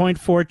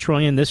 $1.4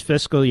 trillion this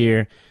fiscal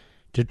year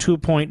to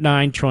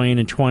 $2.9 trillion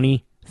in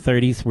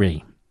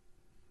 2033.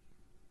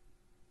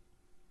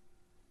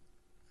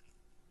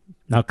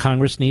 Now,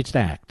 Congress needs to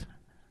act.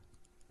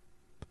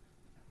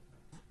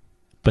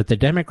 But the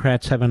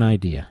Democrats have an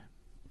idea.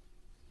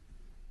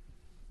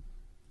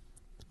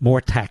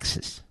 More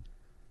taxes.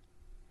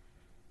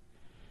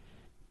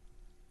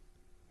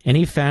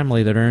 Any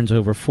family that earns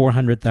over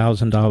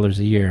 $400,000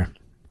 a year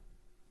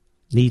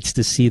needs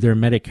to see their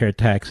Medicare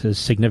taxes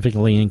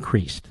significantly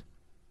increased.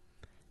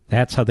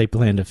 That's how they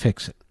plan to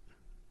fix it.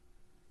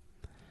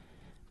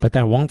 But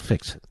that won't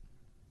fix it.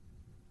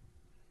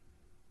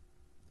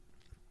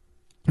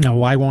 Now,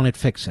 why won't it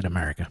fix it,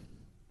 America?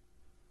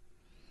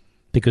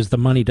 Because the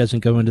money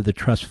doesn't go into the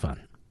trust fund.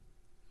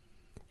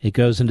 It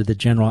goes into the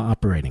general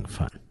operating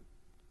fund.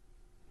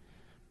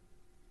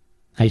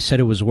 I said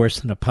it was worse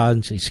than a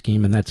Ponzi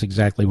scheme, and that's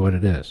exactly what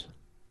it is.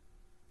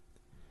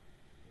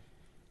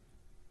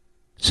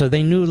 So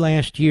they knew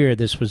last year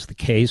this was the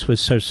case with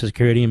Social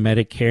Security and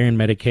Medicare and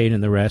Medicaid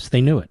and the rest.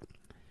 They knew it.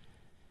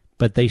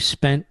 But they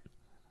spent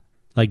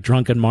like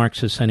drunken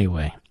Marxists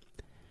anyway.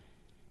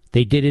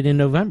 They did it in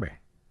November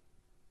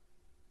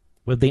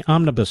with the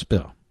omnibus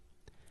bill.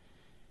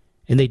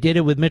 And they did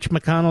it with Mitch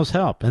McConnell's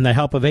help and the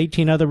help of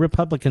 18 other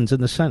Republicans in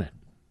the Senate.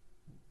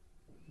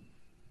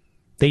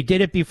 They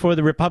did it before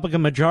the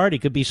Republican majority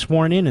could be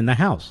sworn in the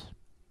House.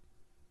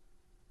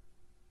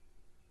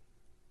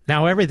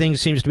 Now everything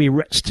seems to be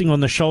resting on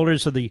the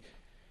shoulders of the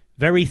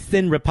very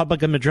thin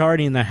Republican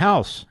majority in the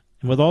House.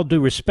 And with all due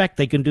respect,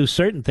 they can do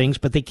certain things,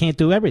 but they can't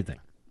do everything.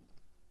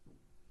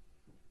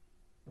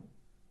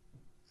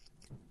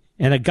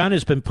 And a gun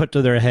has been put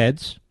to their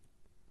heads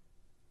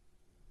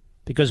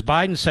because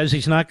Biden says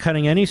he's not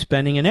cutting any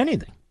spending in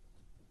anything.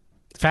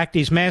 In fact,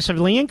 he's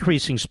massively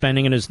increasing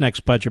spending in his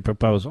next budget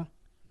proposal.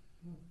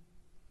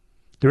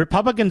 The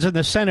Republicans in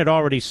the Senate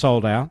already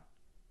sold out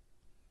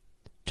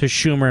to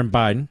Schumer and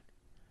Biden.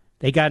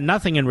 They got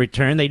nothing in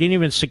return. They didn't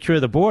even secure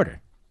the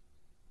border.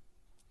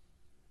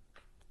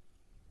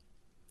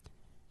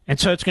 And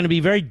so it's going to be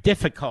very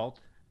difficult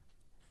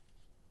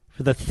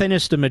for the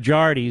thinnest of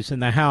majorities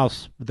in the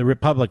House, the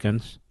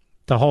Republicans,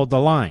 to hold the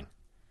line.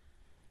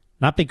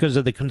 Not because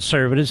of the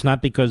conservatives,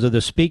 not because of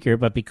the speaker,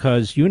 but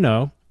because, you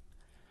know,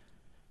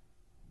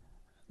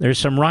 there's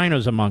some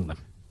rhinos among them.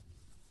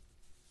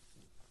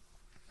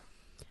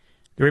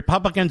 The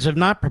Republicans have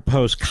not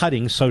proposed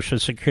cutting Social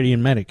Security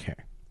and Medicare.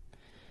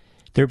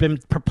 There have been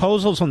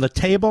proposals on the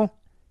table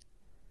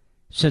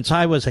since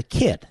I was a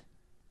kid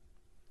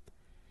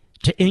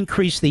to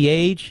increase the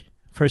age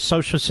for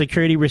Social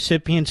Security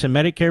recipients and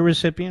Medicare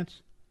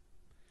recipients,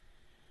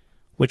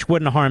 which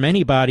wouldn't harm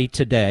anybody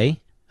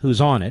today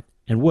who's on it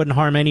and wouldn't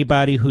harm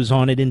anybody who's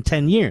on it in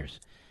 10 years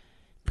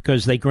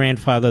because they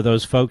grandfather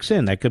those folks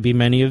in. That could be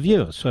many of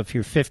you. So if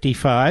you're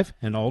 55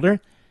 and older,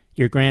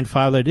 you're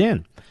grandfathered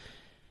in.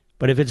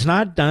 But if it's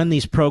not done,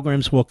 these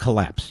programs will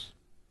collapse.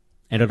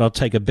 And it'll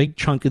take a big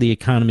chunk of the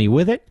economy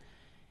with it,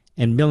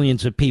 and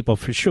millions of people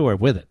for sure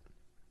with it.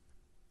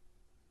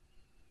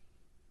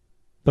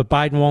 But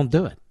Biden won't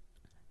do it.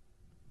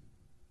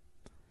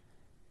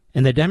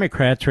 And the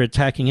Democrats are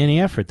attacking any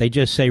effort. They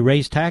just say,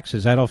 raise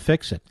taxes, that'll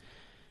fix it.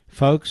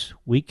 Folks,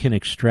 we can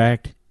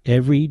extract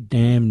every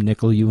damn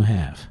nickel you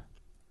have.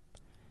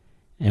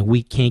 And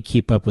we can't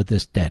keep up with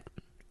this debt.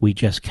 We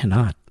just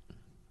cannot.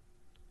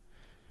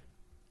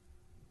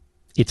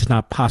 It's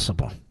not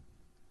possible.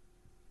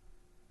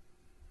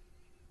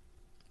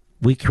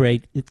 We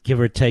create, give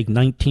or take,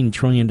 $19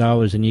 trillion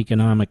in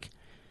economic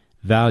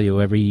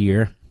value every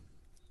year.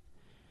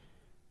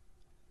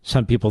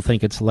 Some people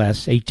think it's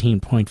less,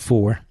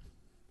 18.4.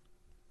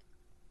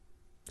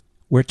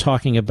 We're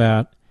talking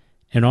about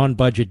an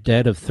on-budget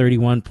debt of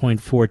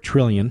 $31.4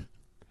 trillion.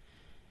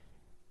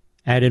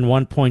 Add in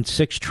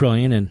 $1.6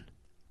 trillion in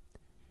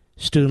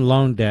student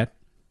loan debt.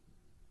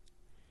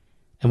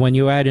 And when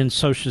you add in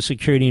Social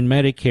Security and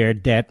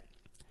Medicare debt,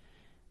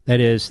 that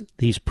is,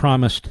 these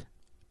promised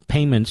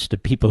payments to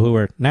people who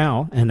are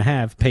now and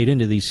have paid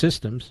into these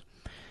systems,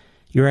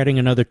 you're adding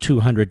another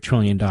 $200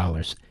 trillion.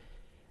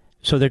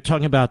 So they're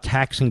talking about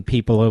taxing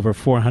people over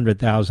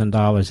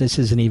 $400,000. This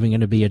isn't even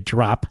going to be a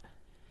drop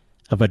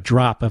of a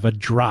drop of a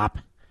drop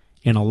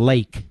in a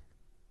lake.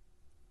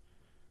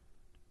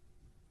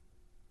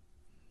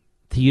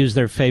 To use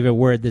their favorite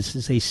word, this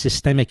is a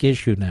systemic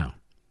issue now.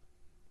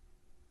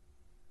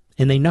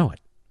 And they know it.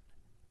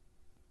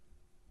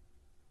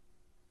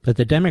 But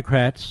the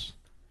Democrats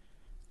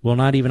will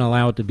not even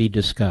allow it to be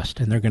discussed.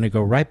 And they're going to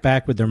go right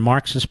back with their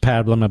Marxist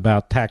pablum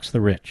about tax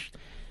the rich.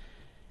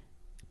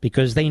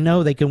 Because they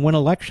know they can win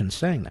elections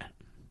saying that.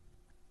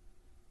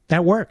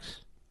 That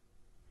works.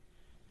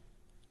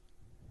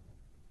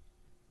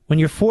 When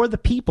you're for the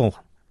people,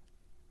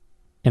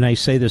 and I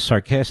say this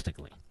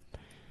sarcastically,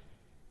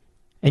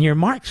 and you're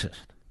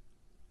Marxist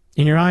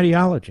in your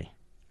ideology,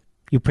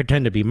 you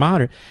pretend to be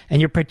moderate, and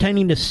you're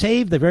pretending to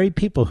save the very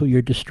people who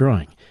you're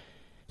destroying.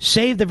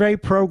 Save the very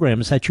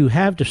programs that you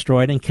have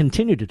destroyed and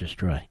continue to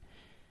destroy.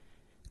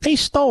 They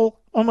stole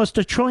almost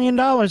 $1 trillion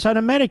out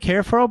of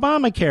Medicare for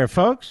Obamacare,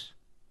 folks.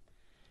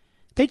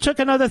 They took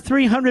another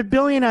 $300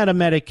 billion out of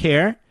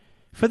Medicare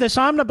for this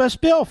omnibus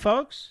bill,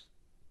 folks.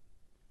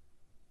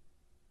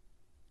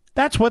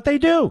 That's what they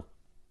do.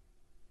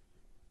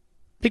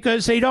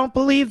 Because they don't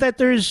believe that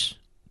there's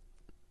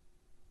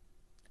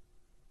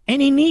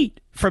any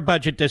need for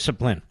budget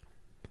discipline.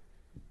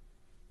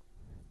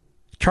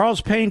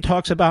 Charles Payne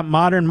talks about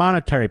modern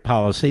monetary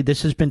policy.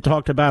 This has been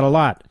talked about a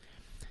lot.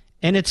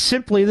 And it's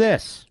simply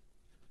this,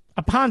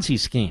 a Ponzi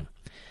scheme.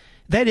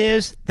 That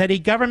is, that a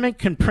government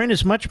can print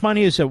as much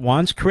money as it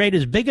wants, create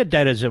as big a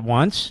debt as it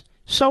wants.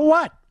 So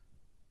what?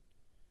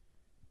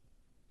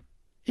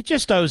 It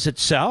just owes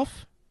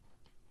itself.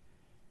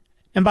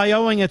 And by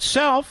owing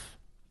itself,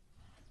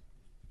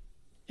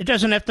 it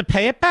doesn't have to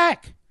pay it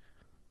back.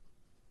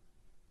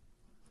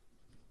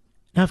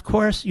 Now, of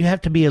course, you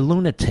have to be a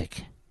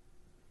lunatic.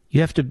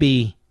 You have to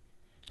be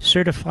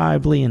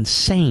certifiably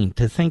insane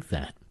to think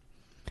that.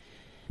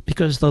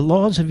 Because the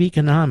laws of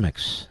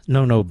economics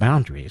know no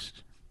boundaries.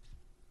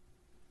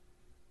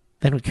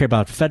 They don't care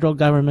about federal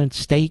government,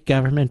 state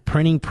government,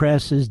 printing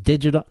presses,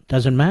 digital,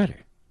 doesn't matter.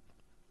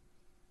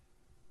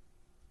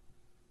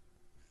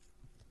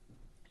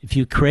 If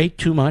you create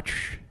too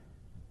much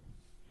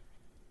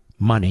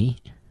money,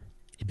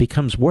 it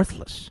becomes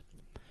worthless.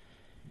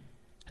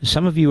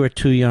 Some of you are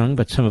too young,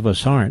 but some of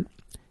us aren't.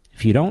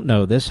 If you don't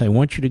know this, I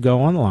want you to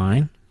go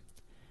online,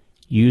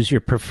 use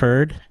your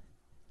preferred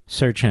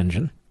search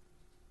engine,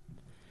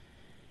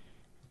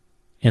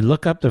 and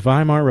look up the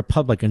Weimar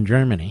Republic in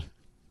Germany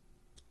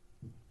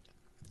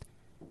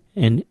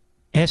and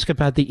ask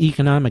about the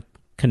economic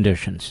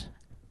conditions.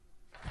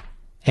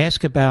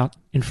 Ask about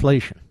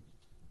inflation.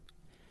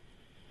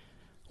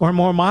 Or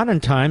more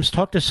modern times,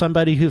 talk to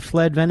somebody who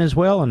fled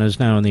Venezuela and is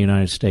now in the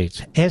United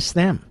States. Ask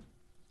them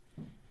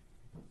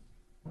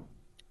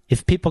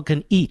if people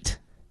can eat,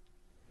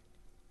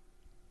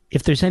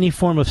 if there's any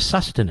form of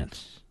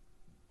sustenance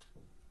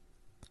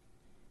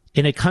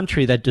in a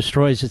country that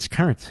destroys its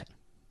currency.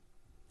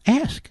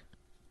 Ask.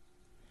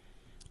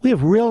 We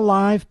have real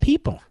live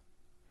people.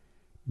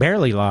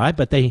 Barely live,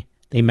 but they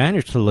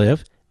manage to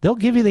live. They'll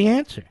give you the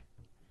answer.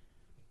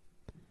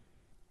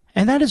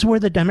 And that is where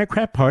the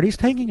Democrat Party is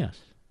taking us.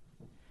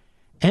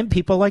 And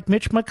people like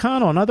Mitch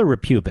McConnell and other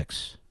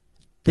Republics.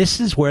 This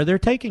is where they're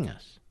taking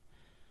us.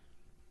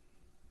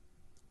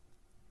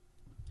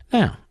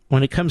 Now,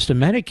 when it comes to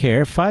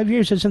Medicare, 5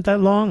 years isn't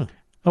that long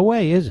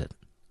away, is it?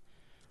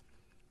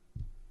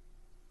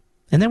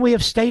 And then we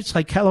have states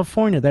like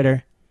California that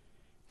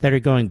are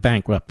going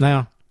bankrupt.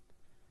 Now,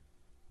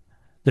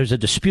 there's a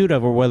dispute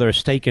over whether a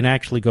state can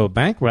actually go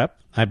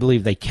bankrupt. I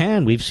believe they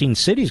can. We've seen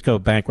cities go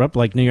bankrupt,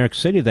 like New York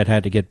City, that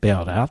had to get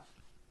bailed out.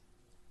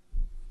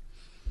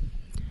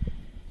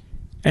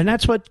 And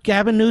that's what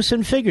Gavin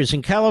Newsom figures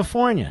in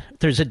California. If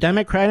there's a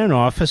Democrat in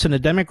office and a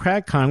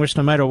Democrat Congress,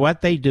 no matter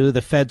what they do,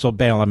 the feds will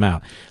bail them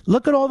out.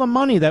 Look at all the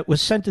money that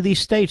was sent to these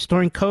states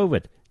during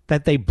COVID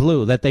that they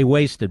blew, that they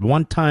wasted,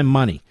 one-time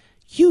money.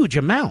 Huge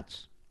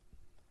amounts.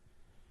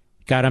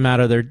 Got them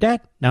out of their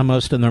debt. Now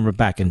most of them are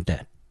back in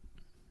debt.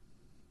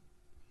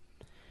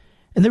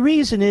 And the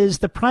reason is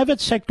the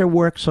private sector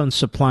works on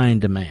supply and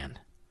demand.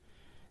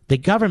 The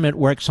government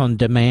works on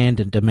demand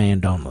and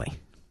demand only.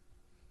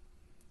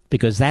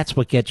 Because that's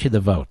what gets you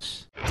the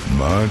votes.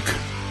 Mark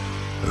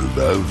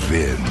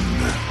Levin.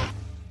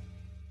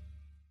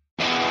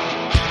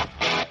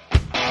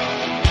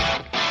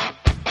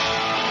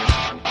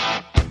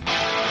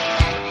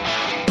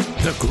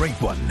 The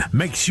Great One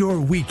makes your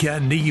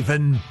weekend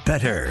even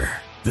better.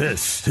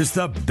 This is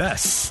the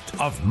best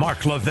of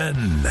Mark Levin.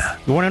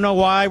 You want to know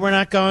why we're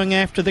not going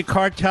after the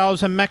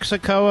cartels in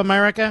Mexico,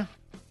 America?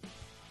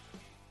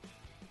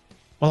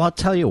 Well, I'll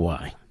tell you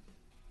why.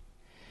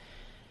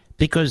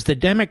 Because the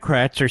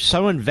Democrats are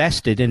so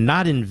invested in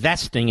not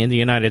investing in the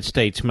United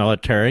States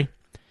military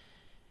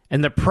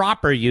and the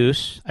proper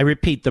use, I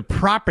repeat, the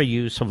proper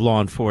use of law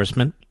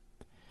enforcement,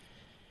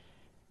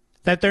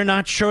 that they're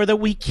not sure that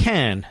we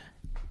can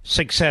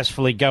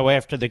successfully go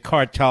after the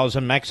cartels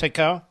in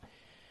Mexico,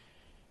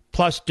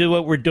 plus do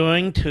what we're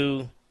doing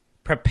to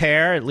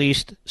prepare, at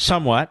least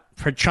somewhat,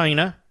 for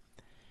China,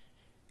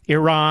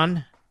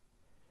 Iran,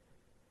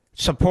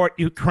 support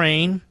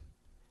Ukraine.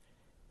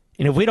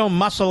 And if we don't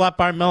muscle up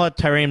our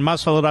military and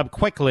muscle it up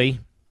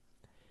quickly,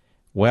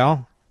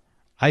 well,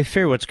 I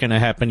fear what's going to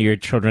happen to your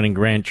children and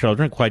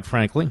grandchildren, quite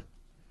frankly.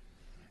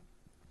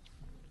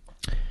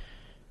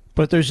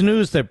 But there's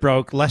news that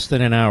broke less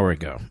than an hour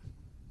ago.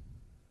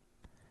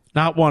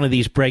 Not one of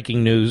these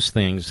breaking news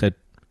things that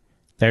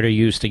are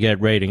used to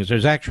get ratings.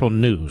 There's actual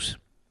news.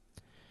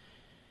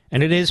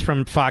 And it is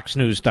from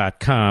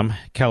FoxNews.com,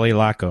 Kelly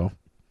Laco.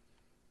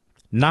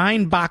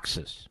 9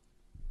 boxes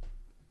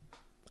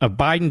of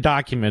Biden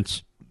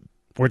documents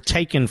were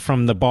taken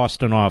from the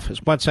Boston office.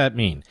 What's that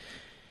mean?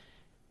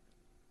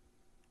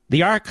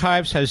 The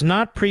archives has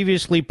not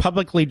previously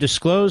publicly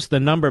disclosed the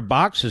number of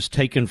boxes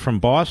taken from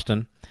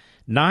Boston.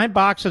 9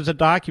 boxes of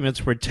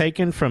documents were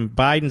taken from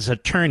Biden's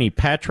attorney,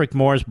 Patrick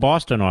Moore's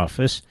Boston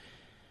office,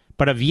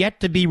 but have yet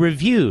to be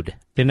reviewed,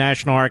 the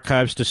National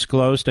Archives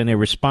disclosed in a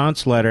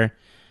response letter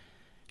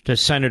to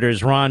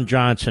Senators Ron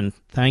Johnson,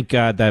 thank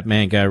God that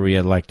man got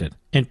reelected,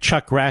 and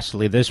Chuck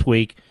Grassley this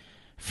week,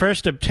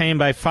 first obtained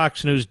by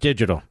Fox News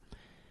Digital.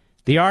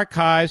 The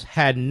archives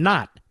had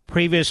not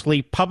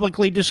previously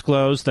publicly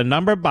disclosed the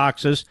number of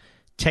boxes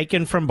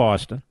taken from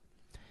Boston.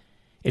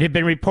 It had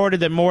been reported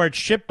that Moore had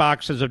shipped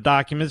boxes of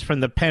documents from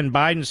the Penn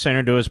Biden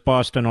Center to his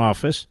Boston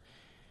office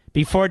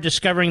before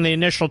discovering the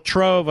initial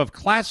trove of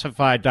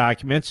classified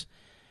documents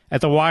at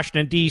the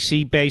Washington,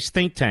 D.C. based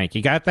think tank.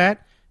 You got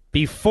that?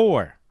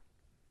 before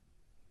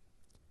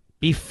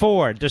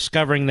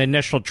discovering the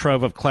initial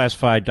trove of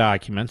classified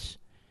documents,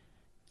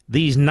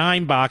 these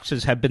 9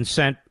 boxes have been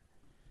sent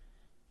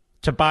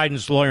to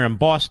Biden's lawyer in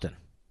Boston.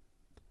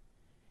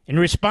 In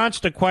response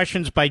to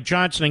questions by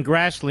Johnson and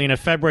Grassley in a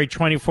February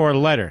 24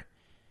 letter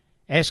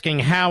asking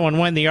how and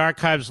when the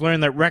archives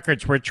learned that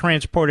records were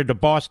transported to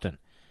Boston,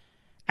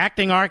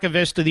 Acting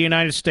Archivist of the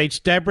United States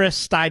Deborah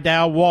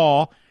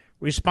Stidal-Wall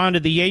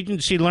responded the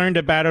agency learned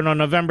about it on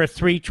November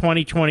 3,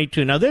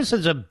 2022. Now, this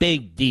is a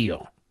big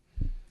deal.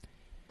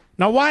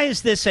 Now, why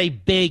is this a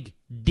big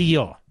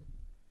deal?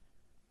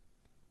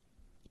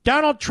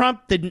 Donald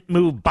Trump didn't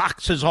move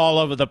boxes all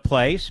over the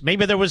place.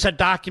 Maybe there was a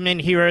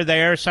document here or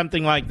there,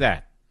 something like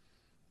that.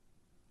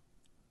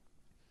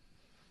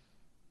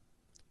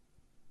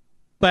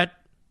 But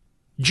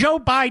Joe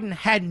Biden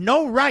had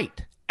no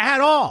right at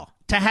all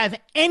to have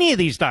any of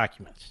these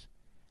documents.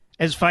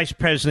 As Vice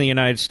President of the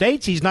United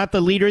States, he's not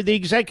the leader of the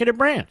executive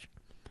branch.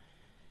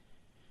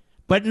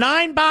 But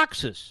 9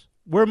 boxes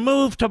were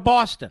moved to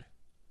Boston.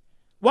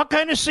 What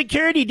kind of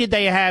security did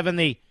they have in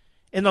the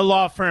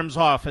law firm's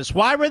office?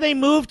 Why were they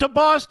moved to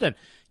Boston?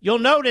 You'll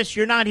notice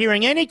you're not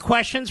hearing any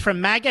questions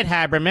from Maggot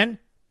Haberman,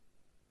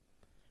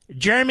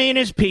 Jeremy and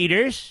his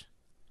Peters,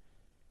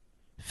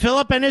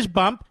 Philip and his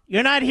Bump.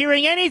 You're not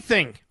hearing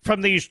anything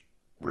from these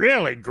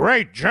really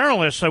great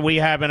journalists that we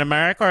have in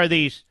America, or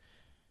these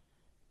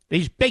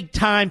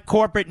big-time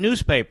corporate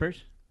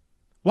newspapers.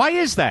 Why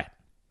is that?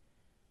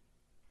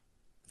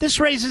 This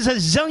raises a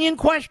zillion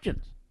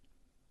questions.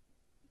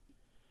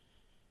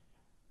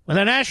 When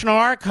the National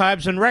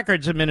Archives and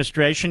Records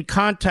Administration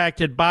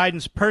contacted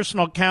Biden's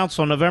personal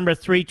counsel November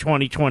 3,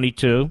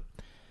 2022,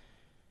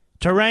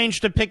 to arrange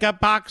to pick up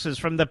boxes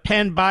from the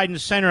Penn Biden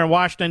Center in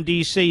Washington,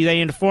 D.C., they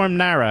informed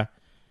NARA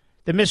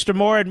that Mr.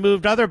 Moore had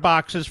moved other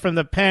boxes from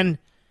the Penn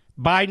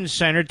Biden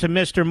Center to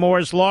Mr.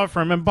 Moore's law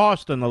firm in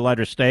Boston, the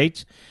letter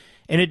states.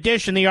 In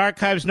addition, the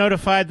archives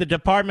notified the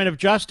Department of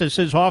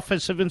Justice's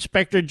Office of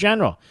Inspector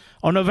General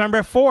on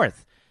November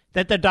 4th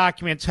that the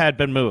documents had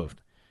been moved.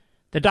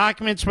 The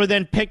documents were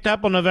then picked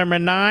up on November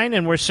 9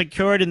 and were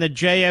secured in the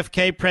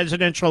JFK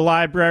Presidential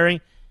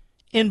Library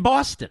in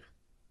Boston.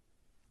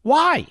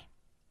 Why?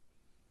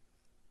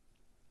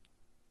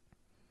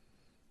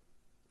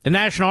 The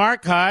National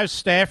Archives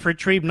staff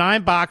retrieved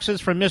 9 boxes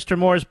from Mr.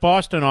 Moore's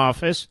Boston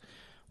office,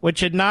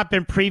 which had not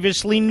been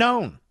previously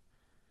known.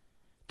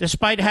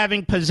 Despite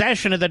having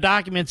possession of the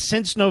documents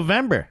since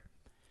November,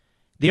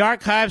 the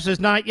archives has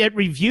not yet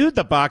reviewed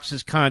the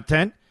box's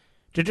content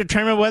to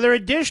determine whether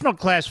additional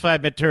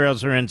classified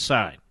materials are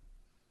inside.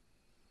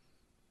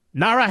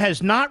 NARA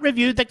has not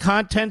reviewed the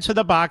contents of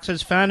the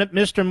boxes found at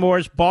Mr.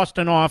 Moore's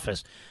Boston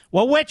office.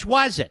 Well, which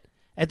was it?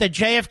 At the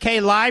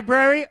JFK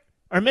Library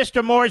or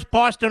Mr. Moore's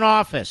Boston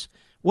office?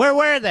 Where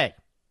were they?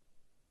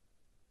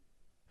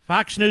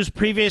 Fox News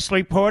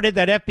previously reported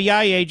that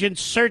FBI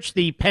agents searched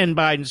the Penn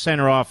Biden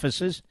Center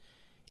offices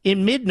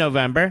in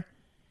mid-November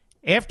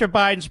after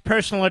Biden's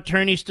personal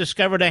attorneys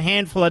discovered a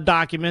handful of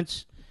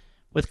documents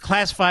with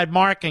classified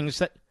markings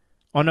that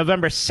on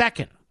November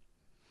 2nd.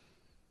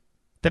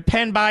 The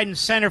Penn Biden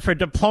Center for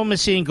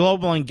Diplomacy and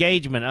Global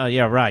Engagement, oh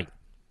yeah, right.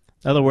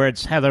 In other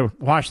words, how to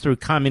wash through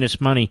communist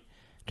money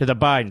to the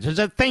Bidens. There's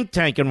a think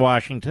tank in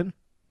Washington.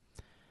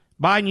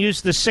 Biden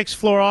used the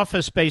 6th-floor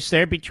office space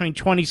there between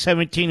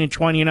 2017 and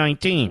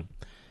 2019,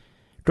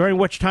 during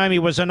which time he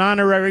was an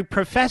honorary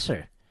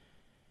professor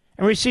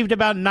and received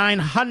about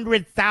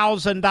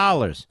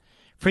 $900,000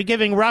 for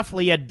giving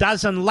roughly a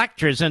dozen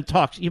lectures and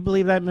talks. You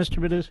believe that, Mr.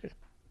 Producer?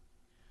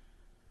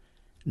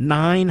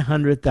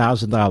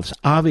 $900,000.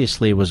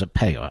 Obviously, it was a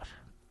payoff.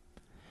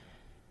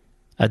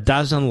 A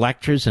dozen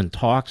lectures and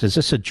talks. Is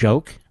this a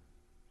joke?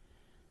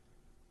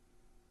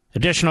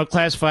 Additional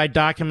classified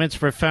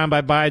documents were found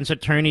by Biden's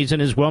attorneys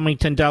in his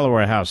Wilmington,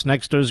 Delaware house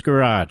next to his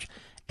garage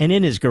and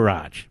in his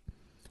garage.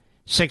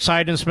 6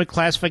 items with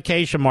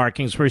classification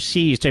markings were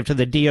seized after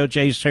the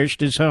DOJ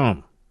searched his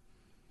home.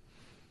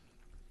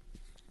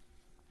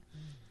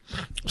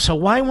 So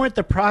why weren't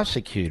the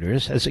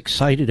prosecutors as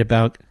excited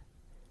about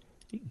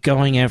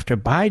going after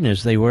Biden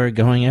as they were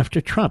going after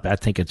Trump? I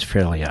think it's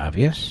fairly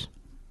obvious.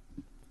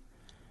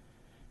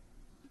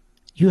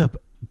 You have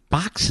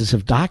boxes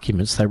of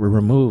documents that were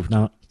removed.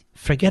 Now,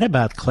 forget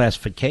about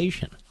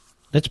classification.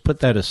 Let's put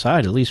that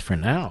aside, at least for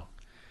now.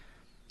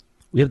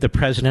 We have the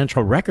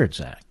Presidential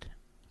Records Act.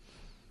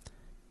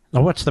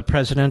 Now, what's the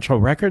Presidential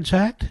Records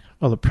Act?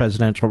 Well, the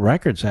Presidential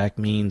Records Act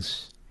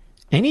means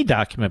any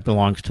document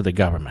belongs to the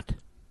government.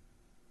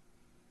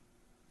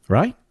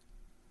 Right?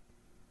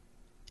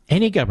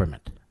 Any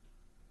government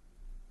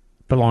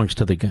belongs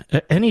to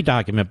any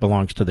document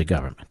belongs to the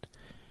government.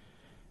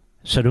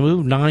 So to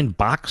move 9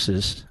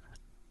 boxes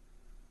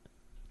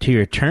to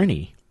your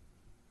attorney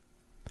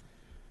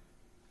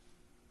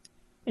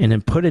and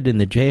then put it in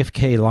the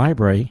JFK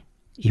library,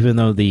 even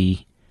though the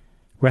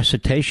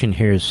recitation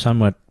here is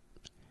somewhat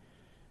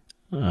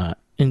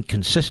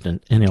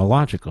inconsistent and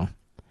illogical,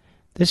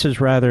 this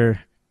is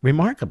rather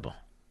remarkable.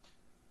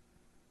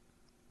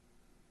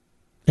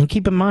 And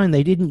keep in mind,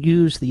 they didn't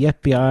use the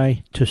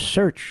FBI to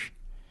search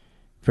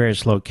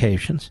various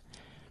locations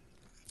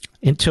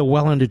until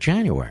well into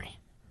January.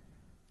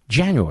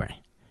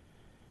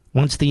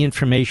 Once the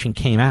information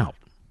came out.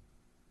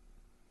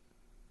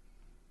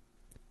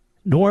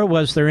 Nor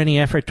was there any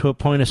effort to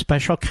appoint a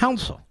special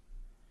counsel,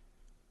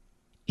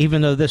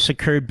 even though this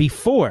occurred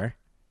before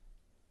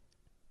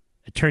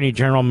Attorney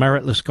General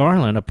Meritless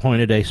Garland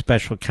appointed a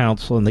special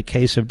counsel in the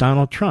case of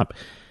Donald Trump.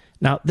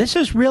 Now, this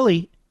is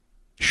really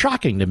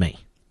shocking to me.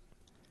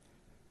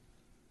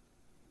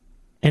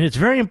 And it's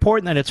very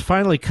important that it's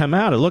finally come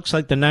out. It looks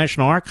like the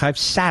National Archives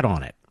sat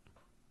on it.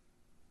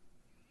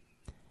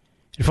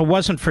 If it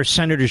wasn't for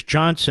Senators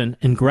Johnson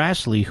and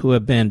Grassley, who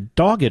have been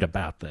dogged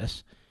about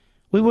this,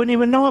 we wouldn't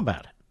even know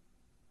about it.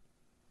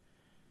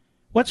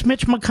 What's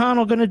Mitch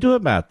McConnell going to do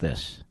about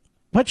this?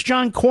 What's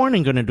John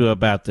Cornyn going to do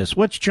about this?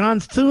 What's John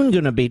Thune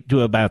going to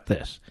do about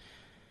this?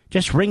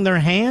 Just wring their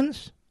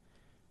hands?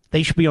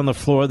 They should be on the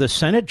floor of the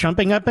Senate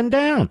jumping up and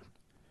down.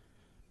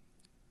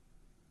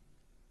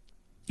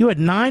 You had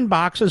 9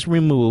 boxes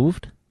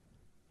removed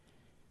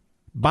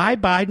by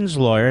Biden's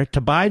lawyer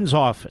to Biden's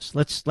office.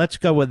 Let's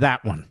go with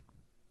that one.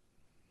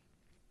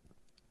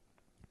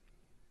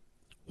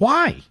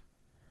 Why?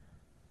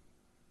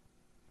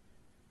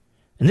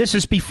 And this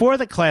is before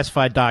the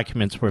classified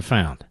documents were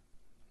found.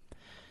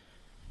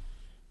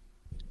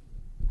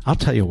 I'll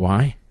tell you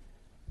why.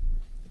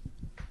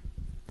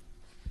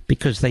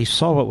 Because they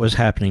saw what was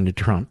happening to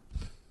Trump.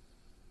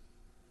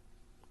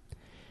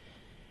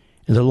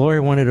 And the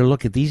lawyer wanted to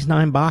look at these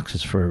 9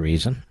 boxes for a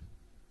reason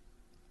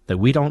that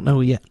we don't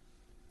know yet.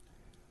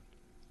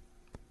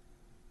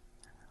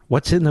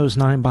 What's in those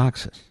 9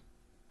 boxes?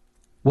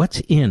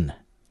 What's in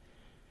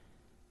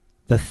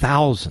the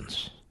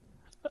thousands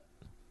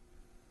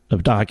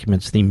of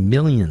documents, the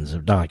millions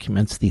of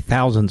documents, the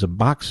thousands of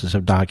boxes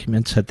of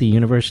documents at the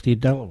University of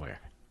Delaware?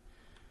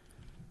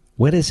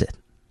 What is it?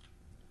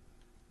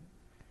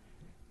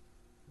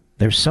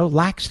 They're so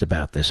laxed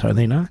about this, are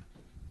they not?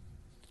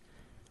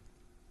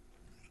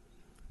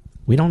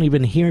 We don't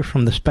even hear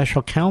from the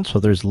special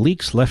counsel. There's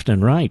leaks left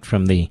and right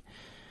from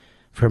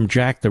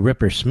Jack the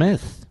Ripper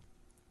Smith,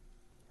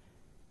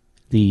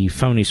 the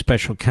phony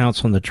special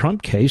counsel in the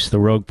Trump case, the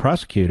rogue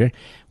prosecutor.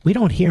 We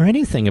don't hear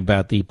anything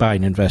about the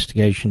Biden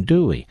investigation,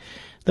 do we?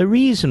 The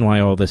reason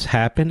why all this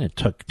happened, it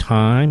took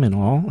time and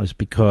all, is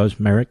because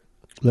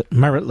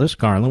Meritless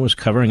Garland was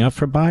covering up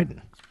for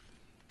Biden.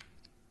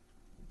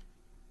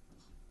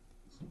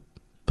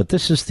 But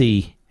this is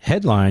the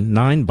headline: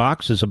 9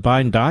 boxes of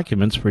Biden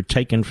documents were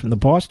taken from the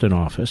Boston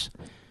office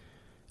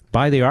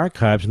by the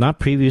archives, not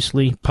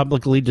previously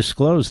publicly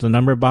disclosed. The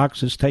number of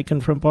boxes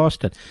taken from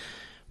Boston.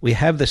 We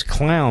have this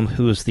clown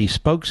who is the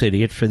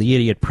spokesidiot for the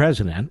idiot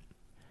president,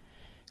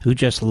 who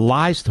just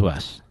lies to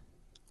us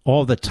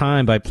all the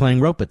time by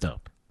playing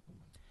rope-a-dope.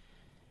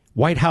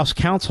 White House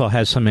counsel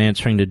has some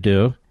answering to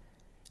do.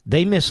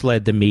 They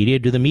misled the media.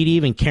 Do the media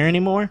even care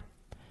anymore?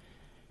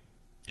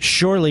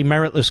 Surely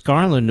Meritless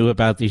Garland knew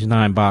about these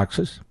 9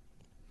 boxes.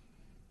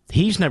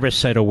 He's never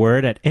said a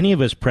word at any of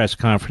his press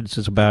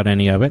conferences about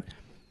any of it.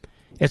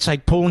 It's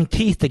like pulling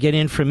teeth to get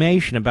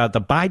information about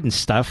the Biden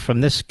stuff from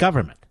this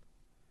government.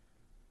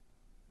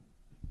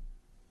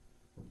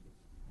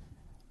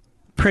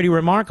 Pretty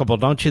remarkable,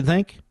 don't you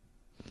think?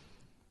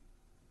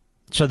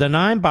 So the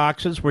 9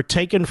 boxes were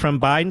taken from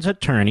Biden's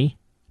attorney,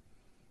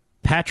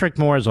 Patrick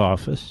Moore's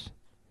office.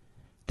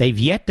 They've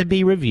yet to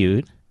be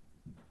reviewed.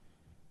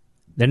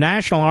 The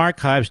National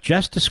Archives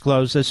just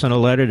disclosed this in a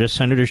letter to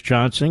Senators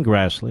Johnson and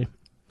Grassley.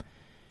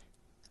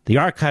 The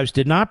archives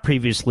did not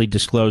previously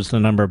disclose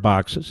the number of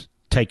boxes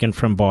taken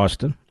from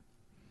Boston.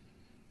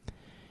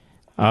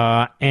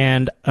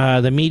 And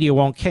the media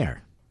won't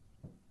care,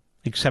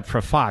 except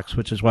for Fox,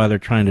 which is why they're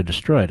trying to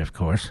destroy it, of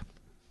course.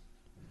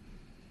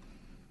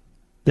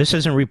 This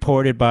isn't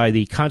reported by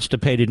the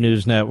Constipated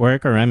News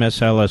Network or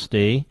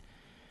MSLSD,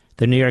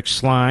 the New York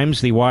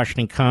Slimes, the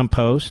Washington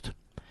Compost,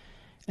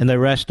 and the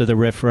rest of the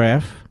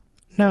riffraff.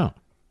 No.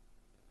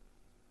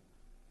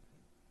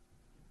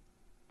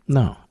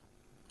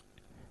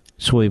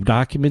 So we have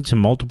documents in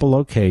multiple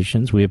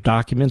locations. We have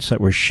documents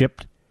that were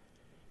shipped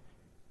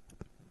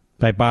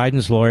by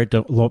Biden's lawyer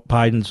to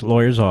Biden's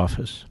lawyer's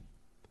office.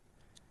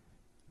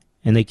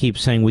 And they keep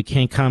saying we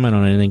can't comment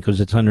on anything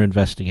because it's under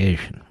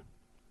investigation.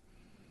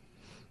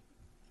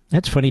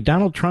 That's funny.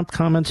 Donald Trump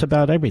comments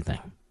about everything,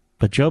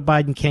 but Joe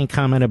Biden can't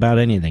comment about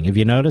anything. If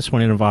you notice,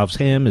 when it involves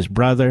him, his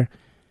brother,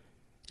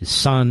 his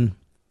son,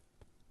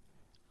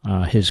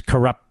 his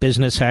corrupt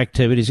business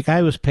activities, the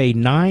guy was paid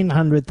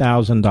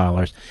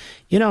 $900,000.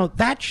 You know,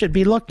 that should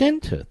be looked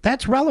into.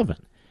 That's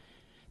relevant.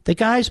 The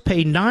guy's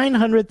paid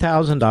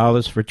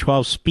 $900,000 for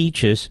 12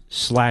 speeches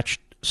slash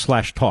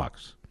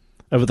talks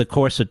over the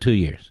course of 2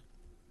 years.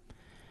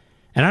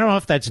 And I don't know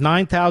if that's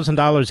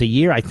 $9,000 a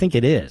year. I think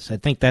it is. I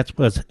think that's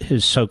what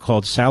his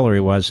so-called salary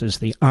was, is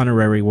the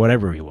honorary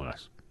whatever he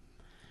was.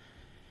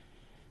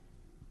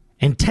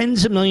 And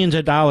tens of millions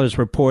of dollars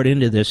were poured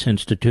into this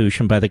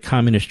institution by the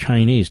Communist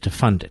Chinese to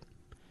fund it.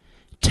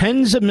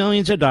 Tens of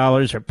millions of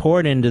dollars are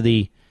poured into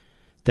the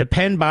the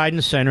Penn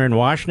Biden Center in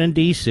Washington,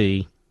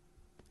 D.C.,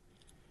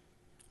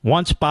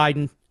 once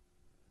Biden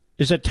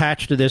is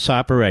attached to this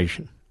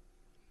operation,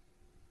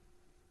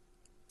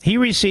 he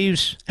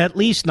receives at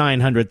least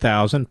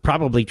 $900,000,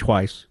 probably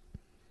twice,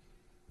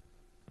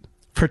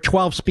 for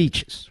 12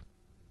 speeches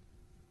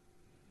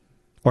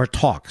or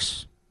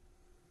talks.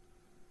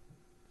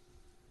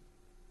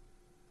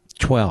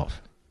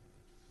 12.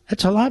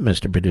 That's a lot,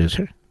 Mr.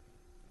 Producer.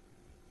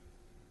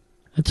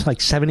 That's like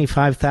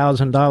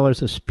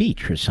 $75,000 a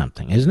speech or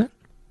something, isn't it?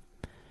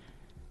 And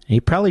he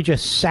probably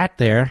just sat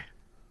there,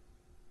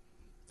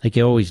 like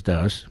he always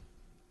does,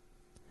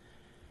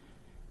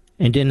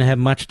 and didn't have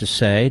much to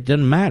say. It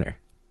didn't matter.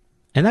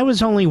 And that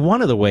was only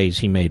one of the ways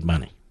he made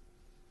money.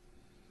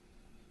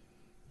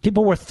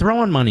 People were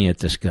throwing money at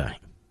this guy.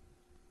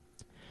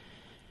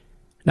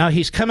 Now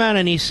he's come out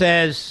and he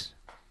says,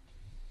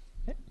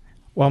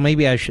 well,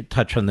 maybe I should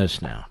touch on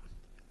this now.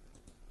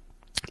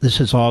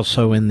 This is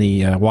also in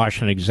the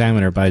Washington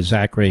Examiner by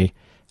Zachary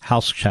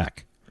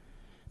Halschak.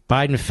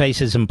 Biden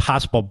faces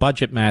impossible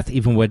budget math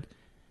even with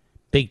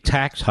big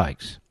tax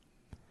hikes.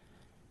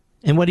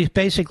 And what he's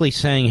basically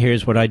saying here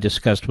is what I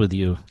discussed with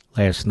you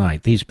last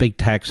night. These big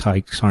tax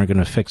hikes aren't going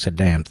to fix a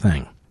damn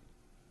thing.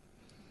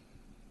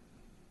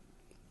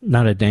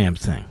 Not a damn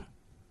thing.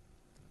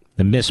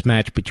 The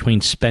mismatch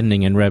between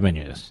spending and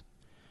revenues.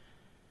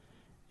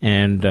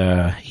 And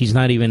he's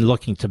not even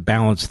looking to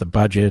balance the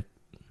budget.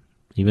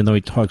 Even though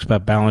he talks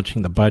about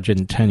balancing the budget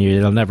in 10 years,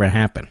 it'll never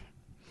happen.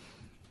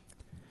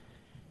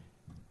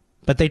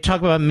 But they talk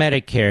about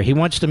Medicare. He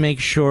wants to make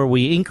sure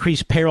we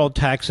increase payroll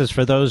taxes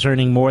for those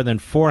earning more than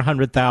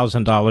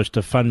 $400,000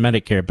 to fund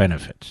Medicare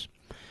benefits.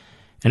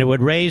 And it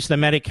would raise the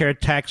Medicare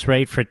tax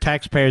rate for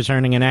taxpayers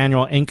earning an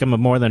annual income of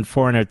more than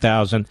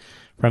 $400,000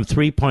 from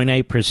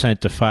 3.8%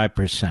 to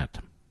 5%.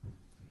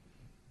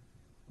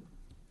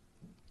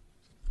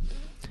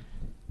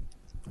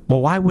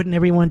 Well, why wouldn't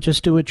everyone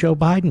just do what Joe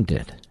Biden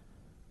did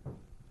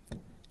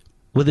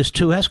with his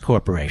two S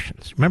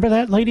corporations? Remember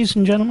that, ladies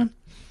and gentlemen?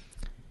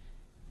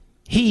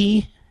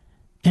 He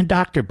and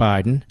Dr.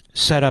 Biden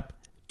set up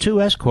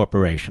two S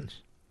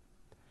corporations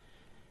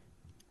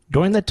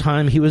during the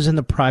time he was in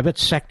the private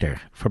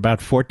sector for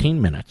about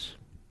 14 minutes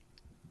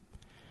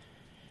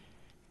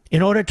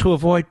in order to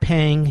avoid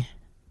paying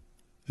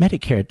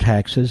Medicare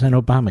taxes and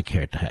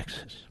Obamacare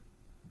taxes,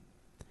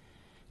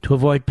 to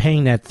avoid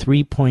paying that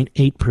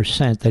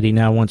 3.8% that he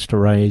now wants to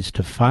raise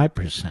to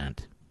 5%.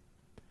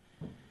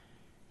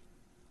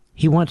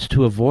 He wants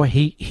to avoid,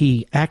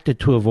 he acted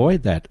to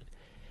avoid that.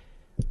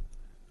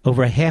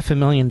 Over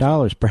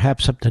 $500,000,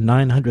 perhaps up to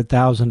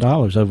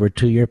 $900,000 over a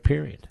 2-year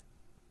period.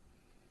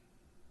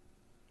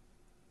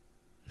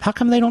 How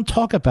come they don't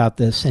talk about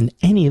this in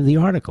any of the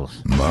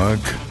articles?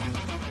 Mark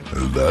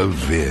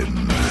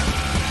Levin.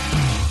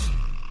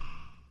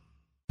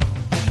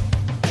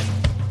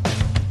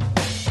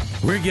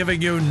 We're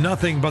giving you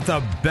nothing but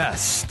the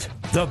best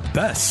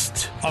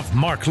of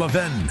Mark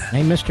Levin.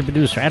 Hey, Mr.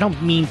 Producer, I don't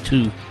mean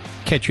to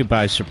catch you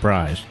by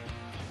surprise.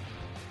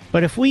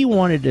 But if we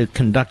wanted to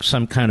conduct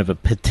some kind of a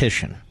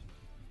petition,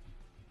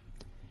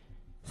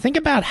 think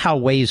about how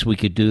ways we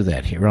could do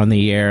that here on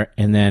the air,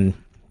 and then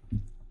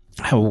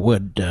how it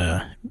would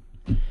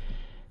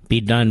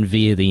be done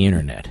via the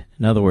internet.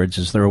 In other words,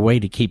 is there a way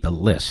to keep a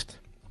list?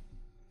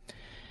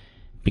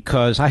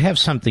 Because I have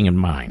something in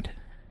mind.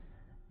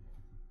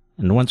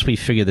 And once we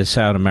figure this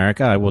out,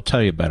 America, I will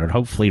tell you about it.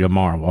 Hopefully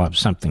tomorrow we'll have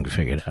something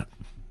figured out.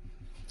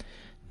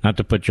 Not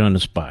to put you on the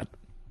spot.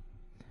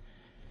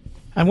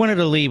 I wanted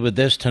to leave with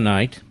this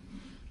tonight.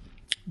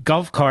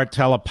 Gulf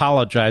Cartel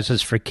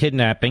apologizes for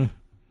kidnapping,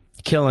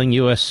 killing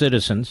U.S.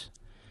 citizens,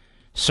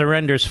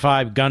 surrenders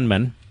 5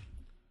 gunmen.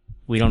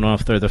 We don't know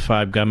if they're the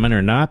 5 gunmen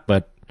or not,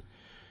 but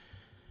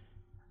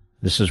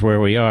this is where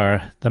we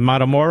are. The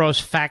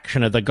Matamoros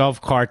faction of the Gulf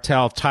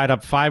Cartel tied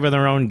up 5 of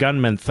their own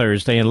gunmen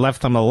Thursday and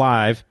left them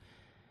alive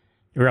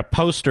near a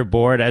poster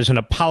board as an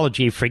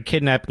apology for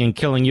kidnapping and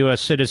killing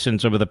U.S.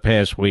 citizens over the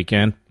past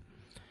weekend.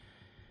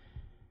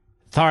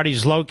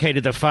 Authorities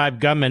located the 5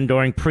 gunmen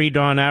during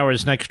pre-dawn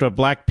hours next to a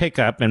black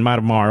pickup in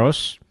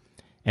Matamoros.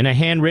 In a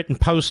handwritten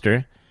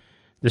poster,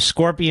 the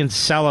Scorpion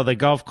cell of the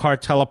Gulf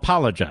Cartel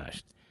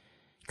apologized,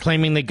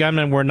 claiming the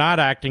gunmen were not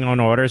acting on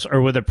orders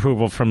or with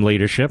approval from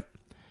leadership.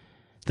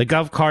 The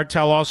Gulf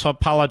Cartel also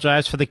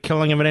apologized for the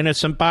killing of an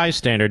innocent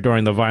bystander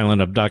during the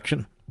violent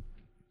abduction.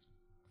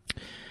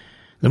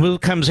 The move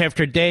comes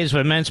after days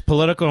of immense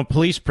political and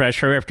police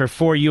pressure after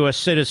 4 U.S.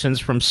 citizens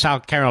from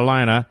South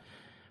Carolina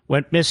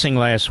went missing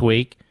last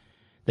week.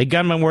 The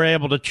gunmen were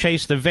able to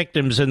chase the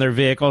victims in their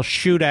vehicle,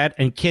 shoot at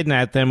and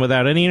kidnap them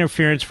without any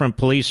interference from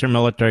police or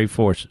military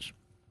forces.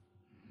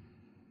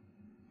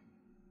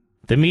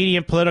 The media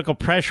and political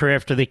pressure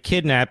after the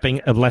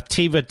kidnapping of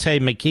Lativa Tay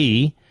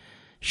McKee,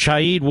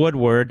 Shaeed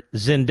Woodward,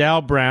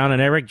 Zindell Brown,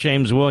 and Eric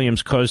James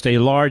Williams caused a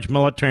large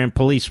military and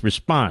police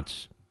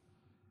response.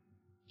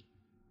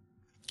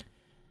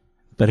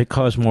 But it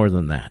caused more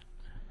than that.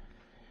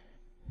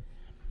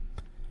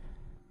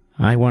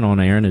 I went on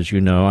air, and as you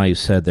know, I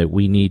said that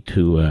we need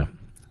to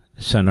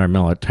send our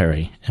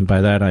military, and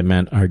by that I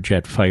meant our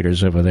jet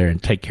fighters over there,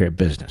 and take care of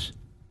business.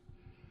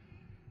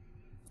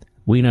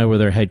 We know where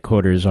their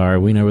headquarters are.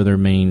 We know where their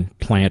main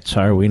plants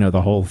are. We know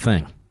the whole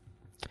thing.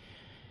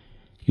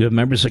 You have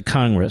members of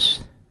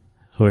Congress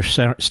who are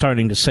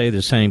starting to say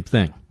the same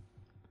thing.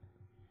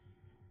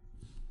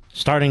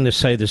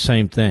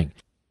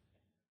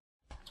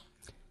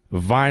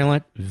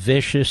 Violent,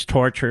 vicious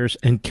torturers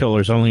and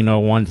killers only know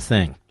one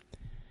thing: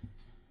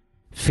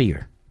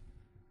 fear.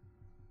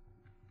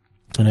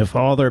 And if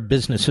all their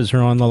businesses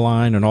are on the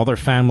line and all their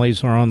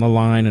families are on the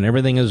line and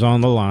everything is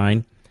on the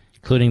line,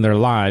 including their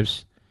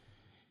lives,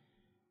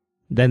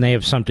 then they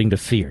have something to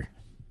fear.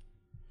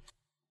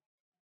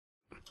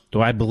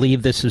 Do I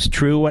believe this is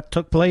true, what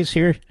took place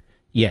here?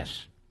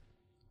 Yes.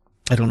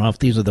 I don't know if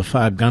these are the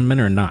 5 gunmen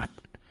or not.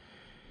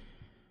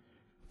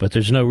 But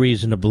there's no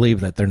reason to believe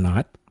that they're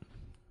not.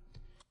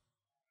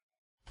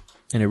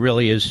 And it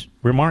really is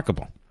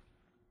remarkable.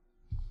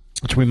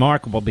 It's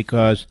remarkable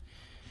because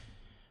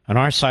on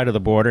our side of the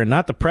border,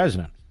 not the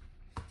president,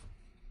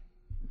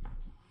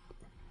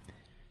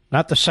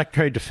 not the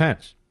Secretary of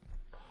Defense,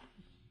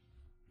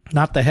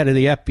 not the head of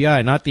the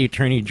FBI, not the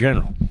Attorney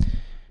General,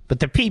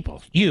 but the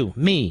people, you,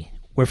 me,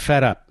 we're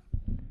fed up.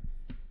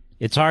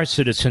 It's our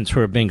citizens who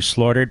are being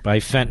slaughtered by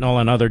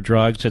fentanyl and other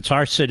drugs. It's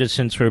our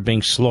citizens who are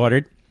being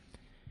slaughtered,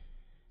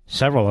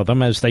 several of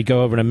them, as they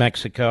go over to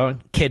Mexico,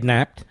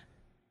 kidnapped.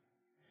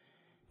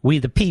 We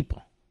the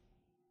people.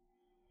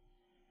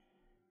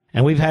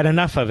 And we've had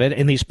enough of it,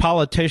 and these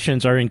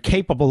politicians are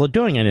incapable of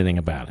doing anything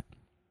about it.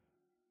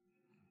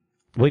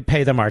 We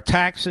pay them our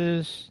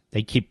taxes.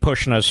 They keep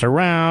pushing us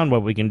around,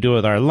 what we can do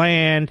with our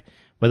land,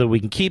 whether we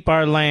can keep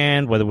our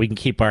land, whether we can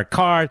keep our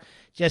cars.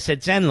 Just,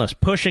 it's endless.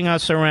 Pushing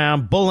us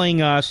around,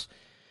 bullying us,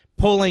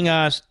 pulling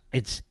us.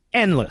 It's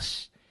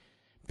endless.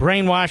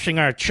 Brainwashing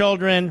our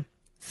children,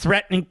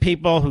 threatening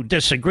people who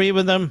disagree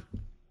with them.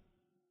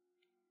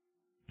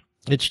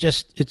 It's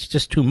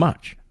just too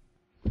much.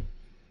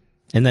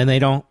 And then they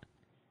don't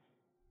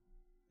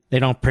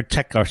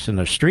protect us in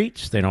the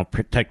streets. They don't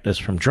protect us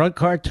from drug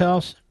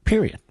cartels,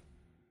 period.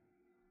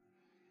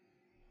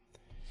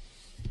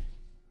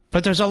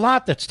 But there's a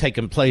lot that's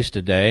taken place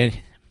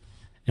today,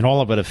 and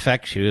all of it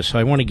affects you, so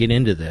I want to get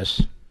into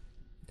this.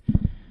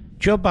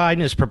 Joe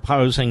Biden is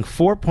proposing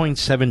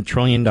 $4.7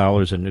 trillion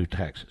in new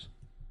taxes.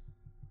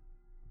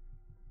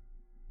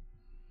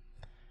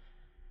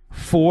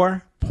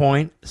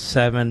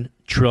 $4.7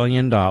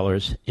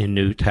 trillion in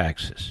new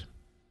taxes.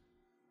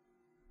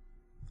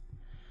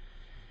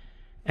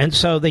 And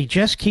so they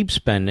just keep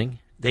spending,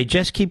 they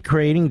just keep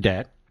creating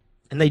debt,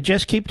 and they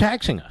just keep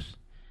taxing us.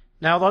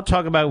 Now they'll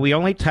talk about we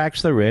only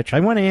tax the rich. I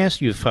want to ask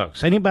you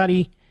folks,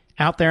 anybody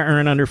out there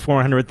earn under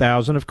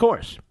 $400,000? Of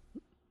course,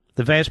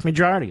 the vast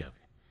majority of you.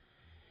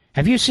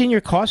 Have you seen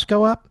your costs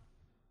go up?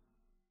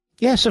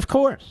 Yes, of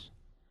course.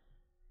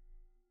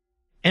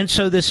 And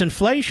so this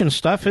inflation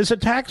stuff is a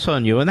tax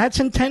on you, and that's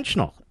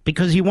intentional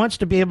because he wants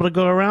to be able to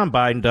go around,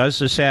 Biden does,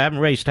 to say I haven't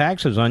raised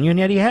taxes on you, and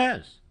yet he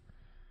has.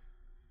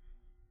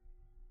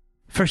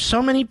 For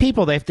so many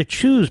people, they have to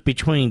choose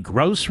between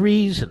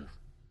groceries and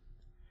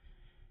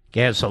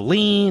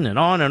gasoline and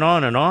on and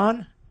on and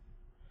on.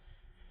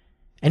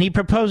 And he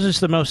proposes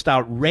the most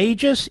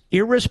outrageous,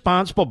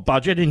 irresponsible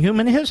budget in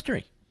human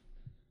history.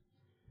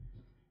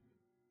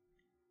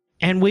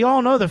 And we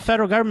all know the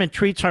federal government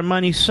treats our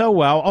money so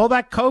well. All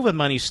that COVID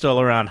money's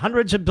still around,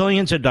 hundreds of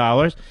billions of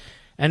dollars,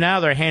 and now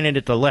they're handing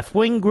it to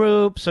left-wing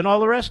groups and all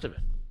the rest of it.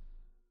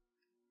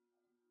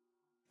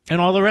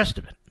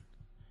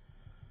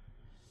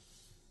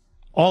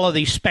 All of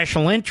these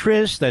special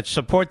interests that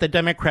support the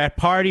Democrat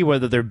Party,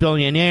 whether they're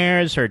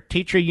billionaires or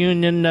teacher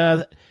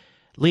union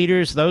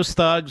leaders, those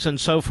thugs and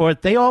so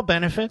forth, they all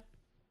benefit.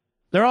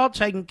 They're all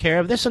taken care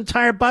of. This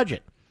entire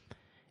budget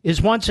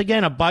is once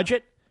again a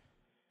budget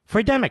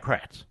for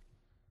Democrats,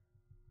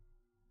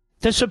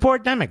 to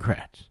support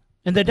Democrats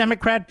and the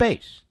Democrat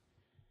base.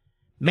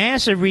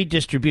 Massive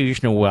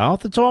redistribution of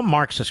wealth. It's all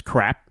Marxist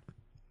crap.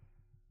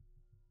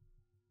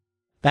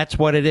 That's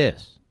what it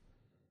is.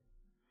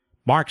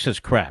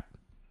 Marxist crap.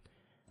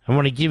 I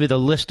want to give you the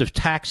list of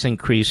tax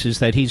increases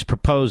that he's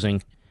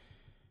proposing.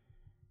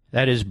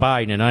 That is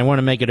Biden. And I want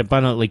to make it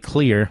abundantly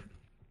clear.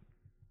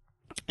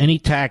 Any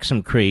tax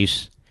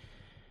increase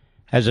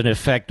has an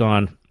effect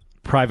on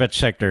private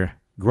sector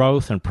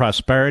growth and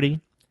prosperity,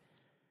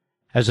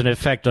 has an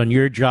effect on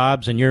your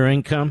jobs and your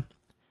income.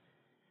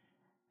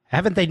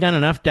 Haven't they done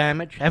enough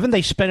damage? Haven't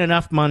they spent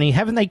enough money?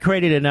 Haven't they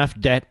created enough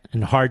debt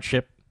and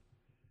hardship?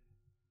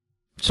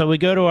 So we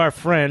go to our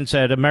friends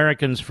at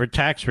Americans for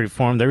Tax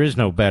Reform. There is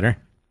no better.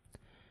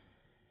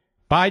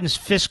 Biden's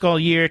fiscal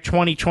year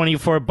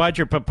 2024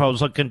 budget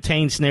proposal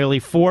contains nearly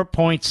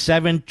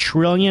 $4.7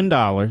 trillion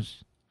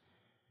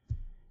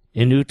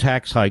in new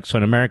tax hikes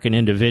on American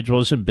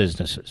individuals and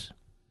businesses.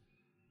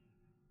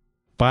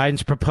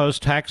 Biden's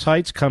proposed tax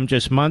hikes come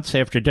just months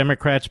after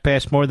Democrats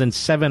passed more than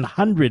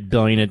 $700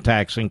 billion in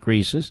tax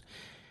increases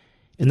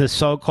in the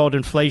so-called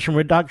Inflation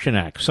Reduction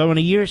Act. So in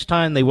a year's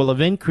time, they will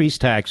have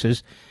increased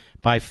taxes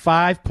by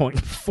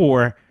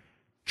 $5.4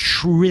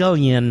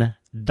 trillion.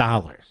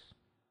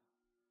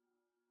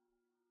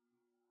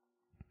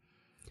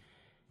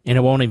 And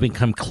it won't even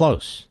come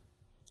close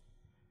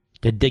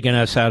to digging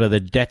us out of the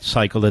debt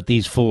cycle that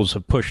these fools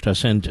have pushed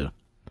us into.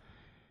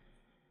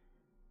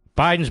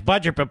 Biden's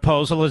budget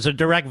proposal is a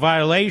direct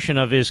violation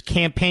of his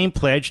campaign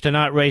pledge to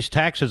not raise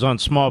taxes on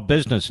small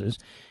businesses.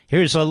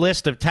 Here's a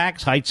list of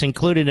tax hikes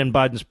included in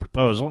Biden's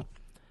proposal.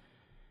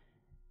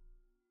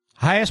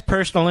 Highest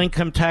personal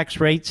income tax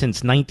rate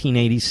since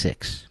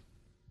 1986.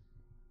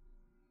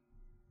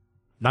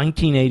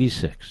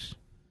 1986.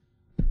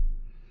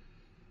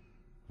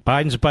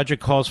 Biden's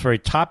budget calls for a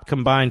top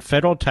combined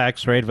federal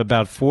tax rate of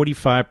about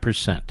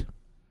 45%.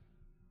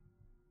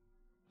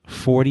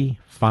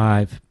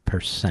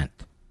 45%.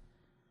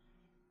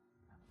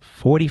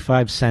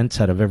 45 cents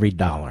out of every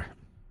dollar.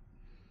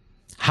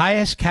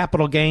 Highest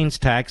capital gains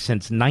tax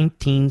since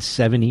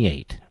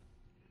 1978.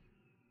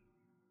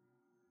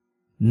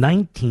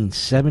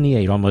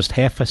 1978, almost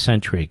half a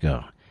century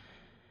ago.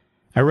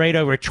 A rate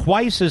over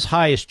twice as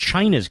high as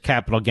China's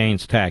capital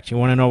gains tax. You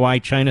want to know why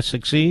China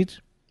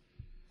succeeds?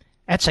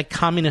 That's a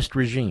communist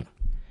regime.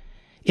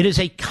 It is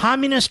a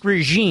communist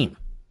regime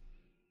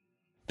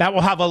that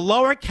will have a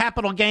lower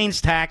capital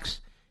gains tax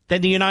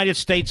than the United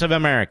States of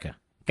America.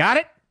 Got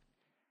it?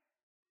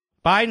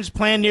 Biden's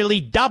plan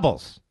nearly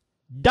doubles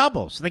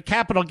the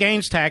capital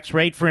gains tax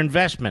rate for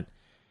investment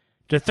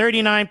to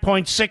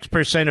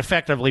 39.6%,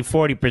 effectively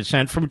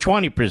 40% from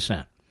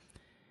 20%.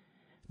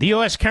 The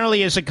U.S.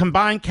 currently has a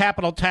combined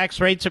capital tax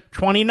rate of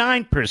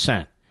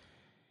 29%.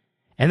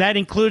 And that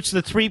includes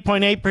the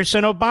 3.8%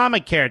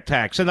 Obamacare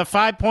tax and the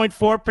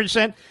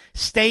 5.4%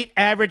 state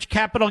average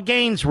capital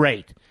gains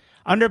rate.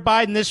 Under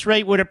Biden, this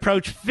rate would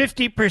approach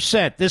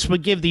 50%. This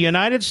would give the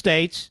United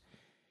States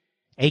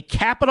a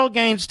capital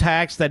gains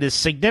tax that is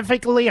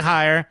significantly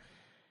higher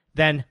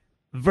than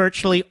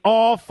virtually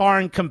all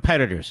foreign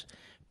competitors.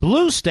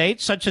 Blue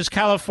states, such as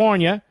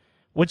California,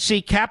 would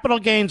see capital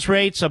gains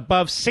rates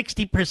above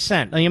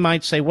 60%. Now, you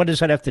might say, what does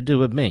that have to do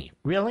with me?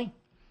 Really?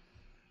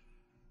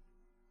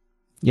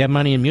 You have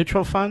money in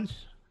mutual funds?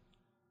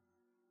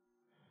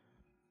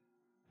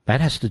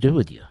 That has to do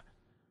with you.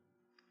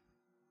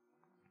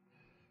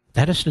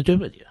 That has to do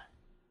with you.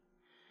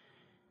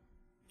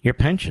 Your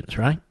pensions,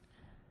 right?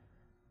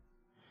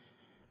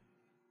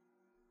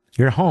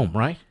 Your home,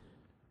 right?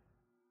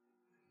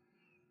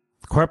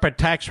 Corporate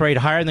tax rate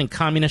higher than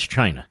communist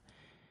China.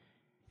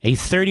 A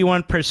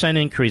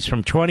 31% increase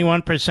from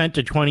 21%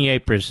 to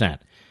 28%.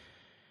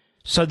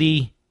 So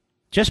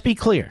just be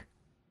clear.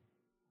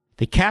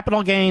 The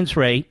capital gains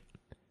rate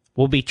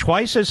will be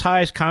twice as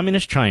high as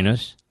communist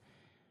China's.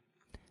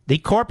 The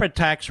corporate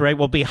tax rate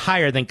will be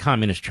higher than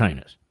communist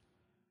China's.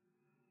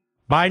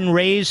 Biden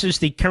raises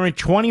the current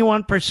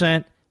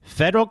 21%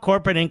 federal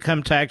corporate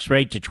income tax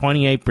rate to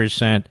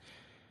 28%,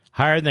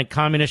 higher than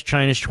communist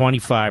China's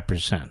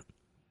 25%.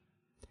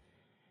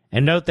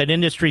 And note that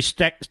industry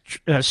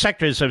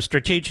sectors of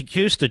strategic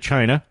use to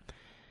China,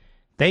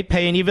 they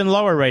pay an even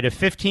lower rate of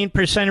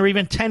 15% or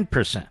even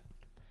 10%.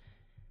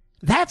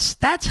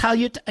 That's how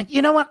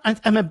you know what?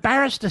 I'm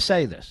embarrassed to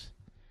say this.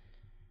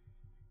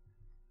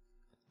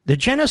 The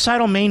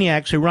genocidal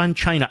maniacs who run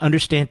China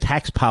understand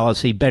tax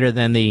policy better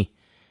than the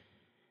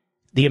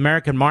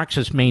American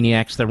Marxist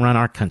maniacs that run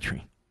our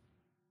country.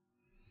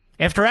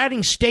 After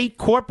adding state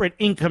corporate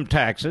income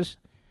taxes,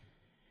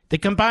 the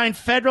combined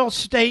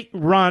federal-state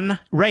run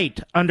rate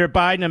under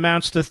Biden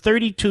amounts to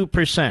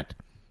 32%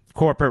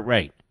 corporate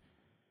rate.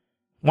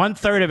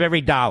 1/3 of every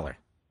dollar.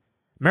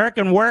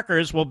 American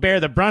workers will bear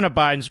the brunt of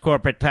Biden's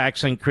corporate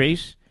tax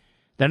increase.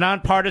 The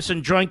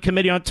nonpartisan Joint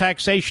Committee on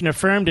Taxation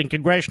affirmed in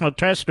congressional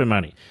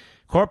testimony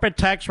corporate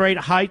tax rate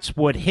hikes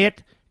would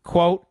hit,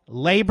 quote,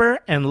 labor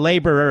and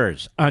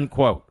laborers,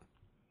 unquote.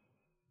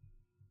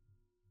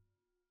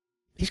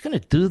 He's going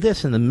to do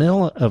this in the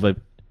middle of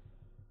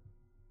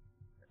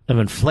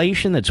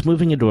inflation that's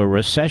moving into a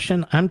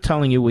recession. I'm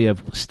telling you, we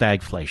have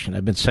stagflation.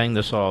 I've been saying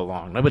this all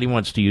along. Nobody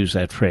wants to use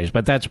that phrase,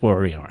 but that's where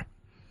we are.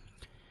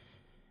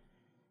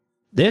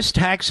 This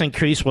tax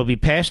increase will be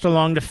passed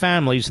along to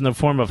families in the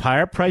form of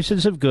higher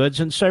prices of goods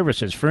and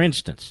services. For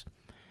instance,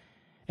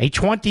 a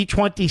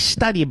 2020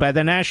 study by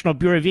the National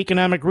Bureau of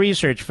Economic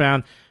Research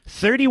found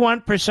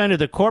 31% of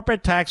the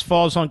corporate tax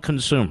falls on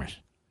consumers.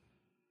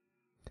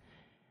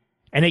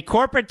 And a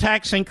corporate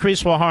tax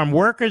increase will harm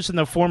workers in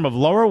the form of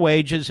lower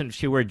wages and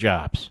fewer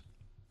jobs.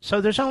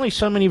 So there's only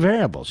so many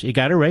variables. You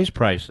got to raise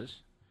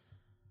prices.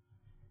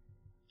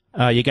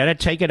 You got to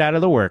take it out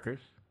of the workers.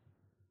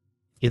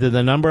 Either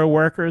the number of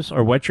workers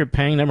or what you're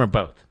paying them or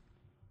both.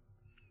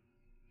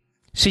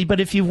 See, but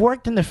if you've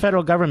worked in the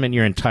federal government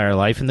your entire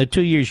life, and the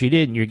 2 years you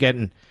didn't, you're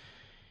getting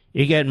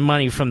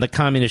money from the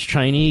communist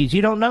Chinese,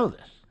 you don't know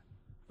this.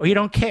 Or you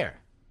don't care.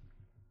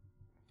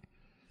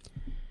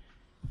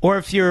 Or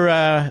if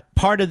you're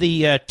part of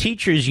the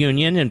teachers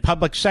union and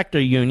public sector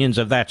unions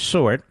of that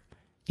sort,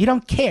 you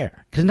don't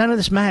care because none of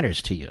this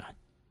matters to you.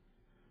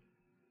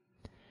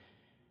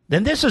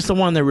 Then this is the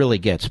one that really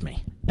gets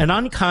me. An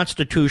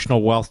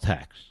unconstitutional wealth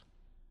tax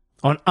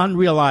on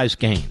unrealized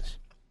gains.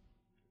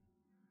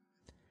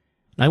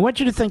 I want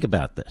you to think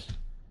about this.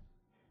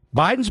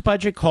 Biden's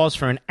budget calls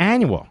for an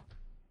annual,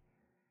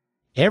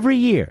 every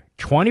year,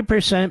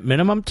 20%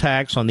 minimum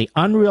tax on the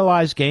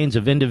unrealized gains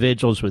of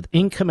individuals with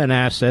income and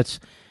assets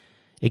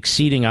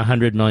exceeding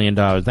 $100 million.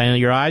 Now,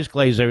 your eyes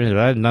glaze everything.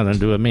 That has nothing to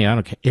do with me. I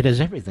don't care. It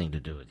has everything to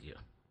do with you.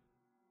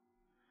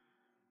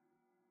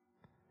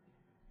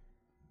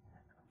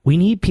 We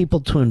need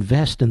people to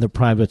invest in the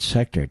private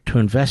sector, to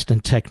invest in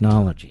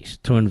technologies,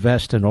 to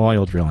invest in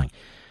oil drilling.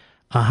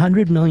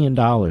 $100 million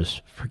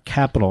for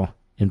capital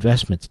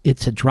investments,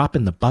 it's a drop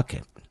in the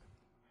bucket.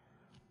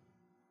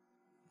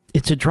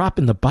 It's a drop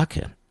in the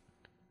bucket.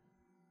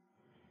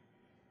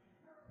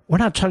 We're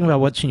not talking about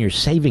what's in your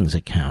savings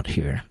account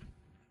here.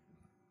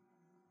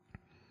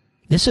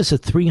 This is a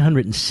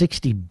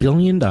 $360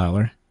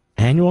 billion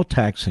annual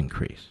tax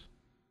increase.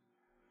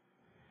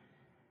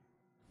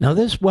 Now,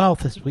 this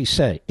wealth, as we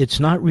say, it's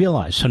not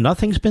realized. So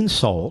nothing's been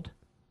sold.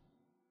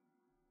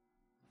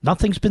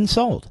 Nothing's been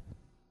sold.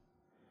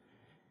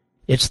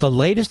 It's the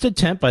latest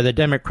attempt by the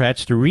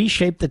Democrats to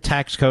reshape the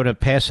tax code and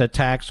pass a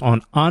tax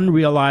on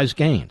unrealized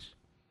gains.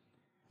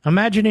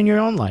 Imagine in your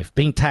own life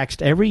being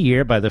taxed every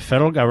year by the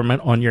federal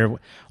government on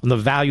the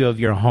value of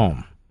your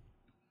home.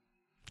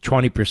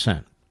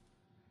 20%.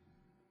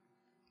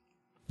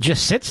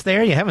 Just sits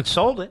there, you haven't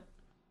sold it.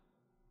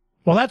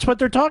 Well, that's what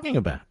they're talking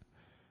about.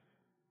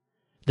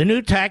 The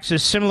new tax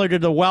is similar to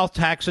the wealth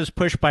taxes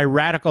pushed by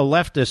radical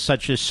leftists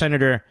such as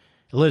Senator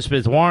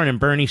Elizabeth Warren and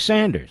Bernie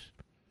Sanders.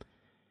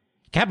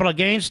 Capital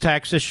gains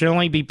taxes should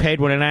only be paid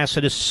when an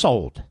asset is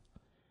sold.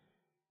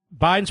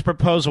 Biden's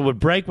proposal would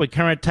break with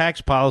current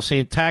tax policy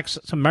and tax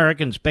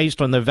Americans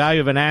based on the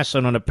value of an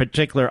asset on a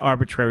particular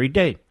arbitrary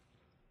date.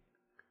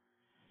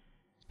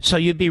 So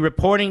you'd be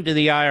reporting to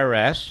the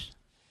IRS,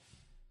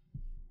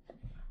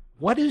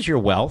 what is your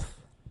wealth?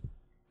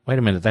 Wait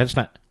a minute, that's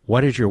not,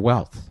 what is your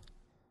wealth?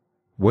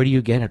 Where do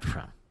you get it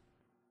from?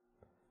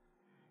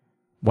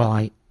 Well,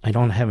 I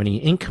don't have any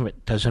income.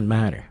 It doesn't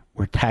matter.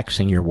 We're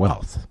taxing your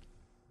wealth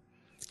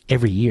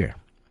every year.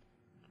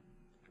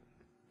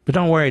 But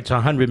don't worry, it's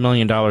 $100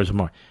 million or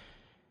more.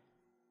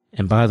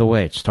 And by the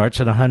way, it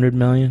starts at $100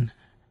 million,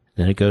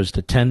 then it goes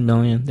to $10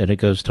 million, then it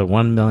goes to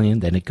 $1 million,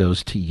 then it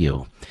goes to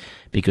you.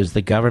 Because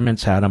the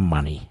government's out of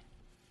money,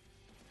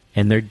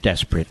 and they're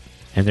desperate,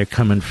 and they're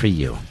coming for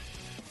you.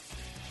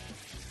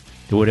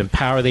 It would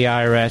empower the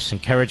IRS,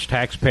 encourage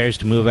taxpayers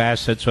to move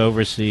assets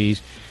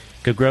overseas,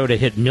 could grow to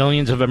hit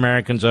millions of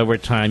Americans over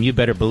time. You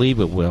better believe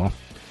it will.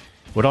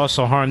 Would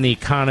also harm the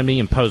economy,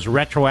 impose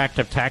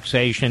retroactive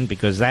taxation,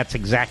 because that's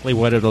exactly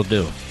what it'll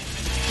do.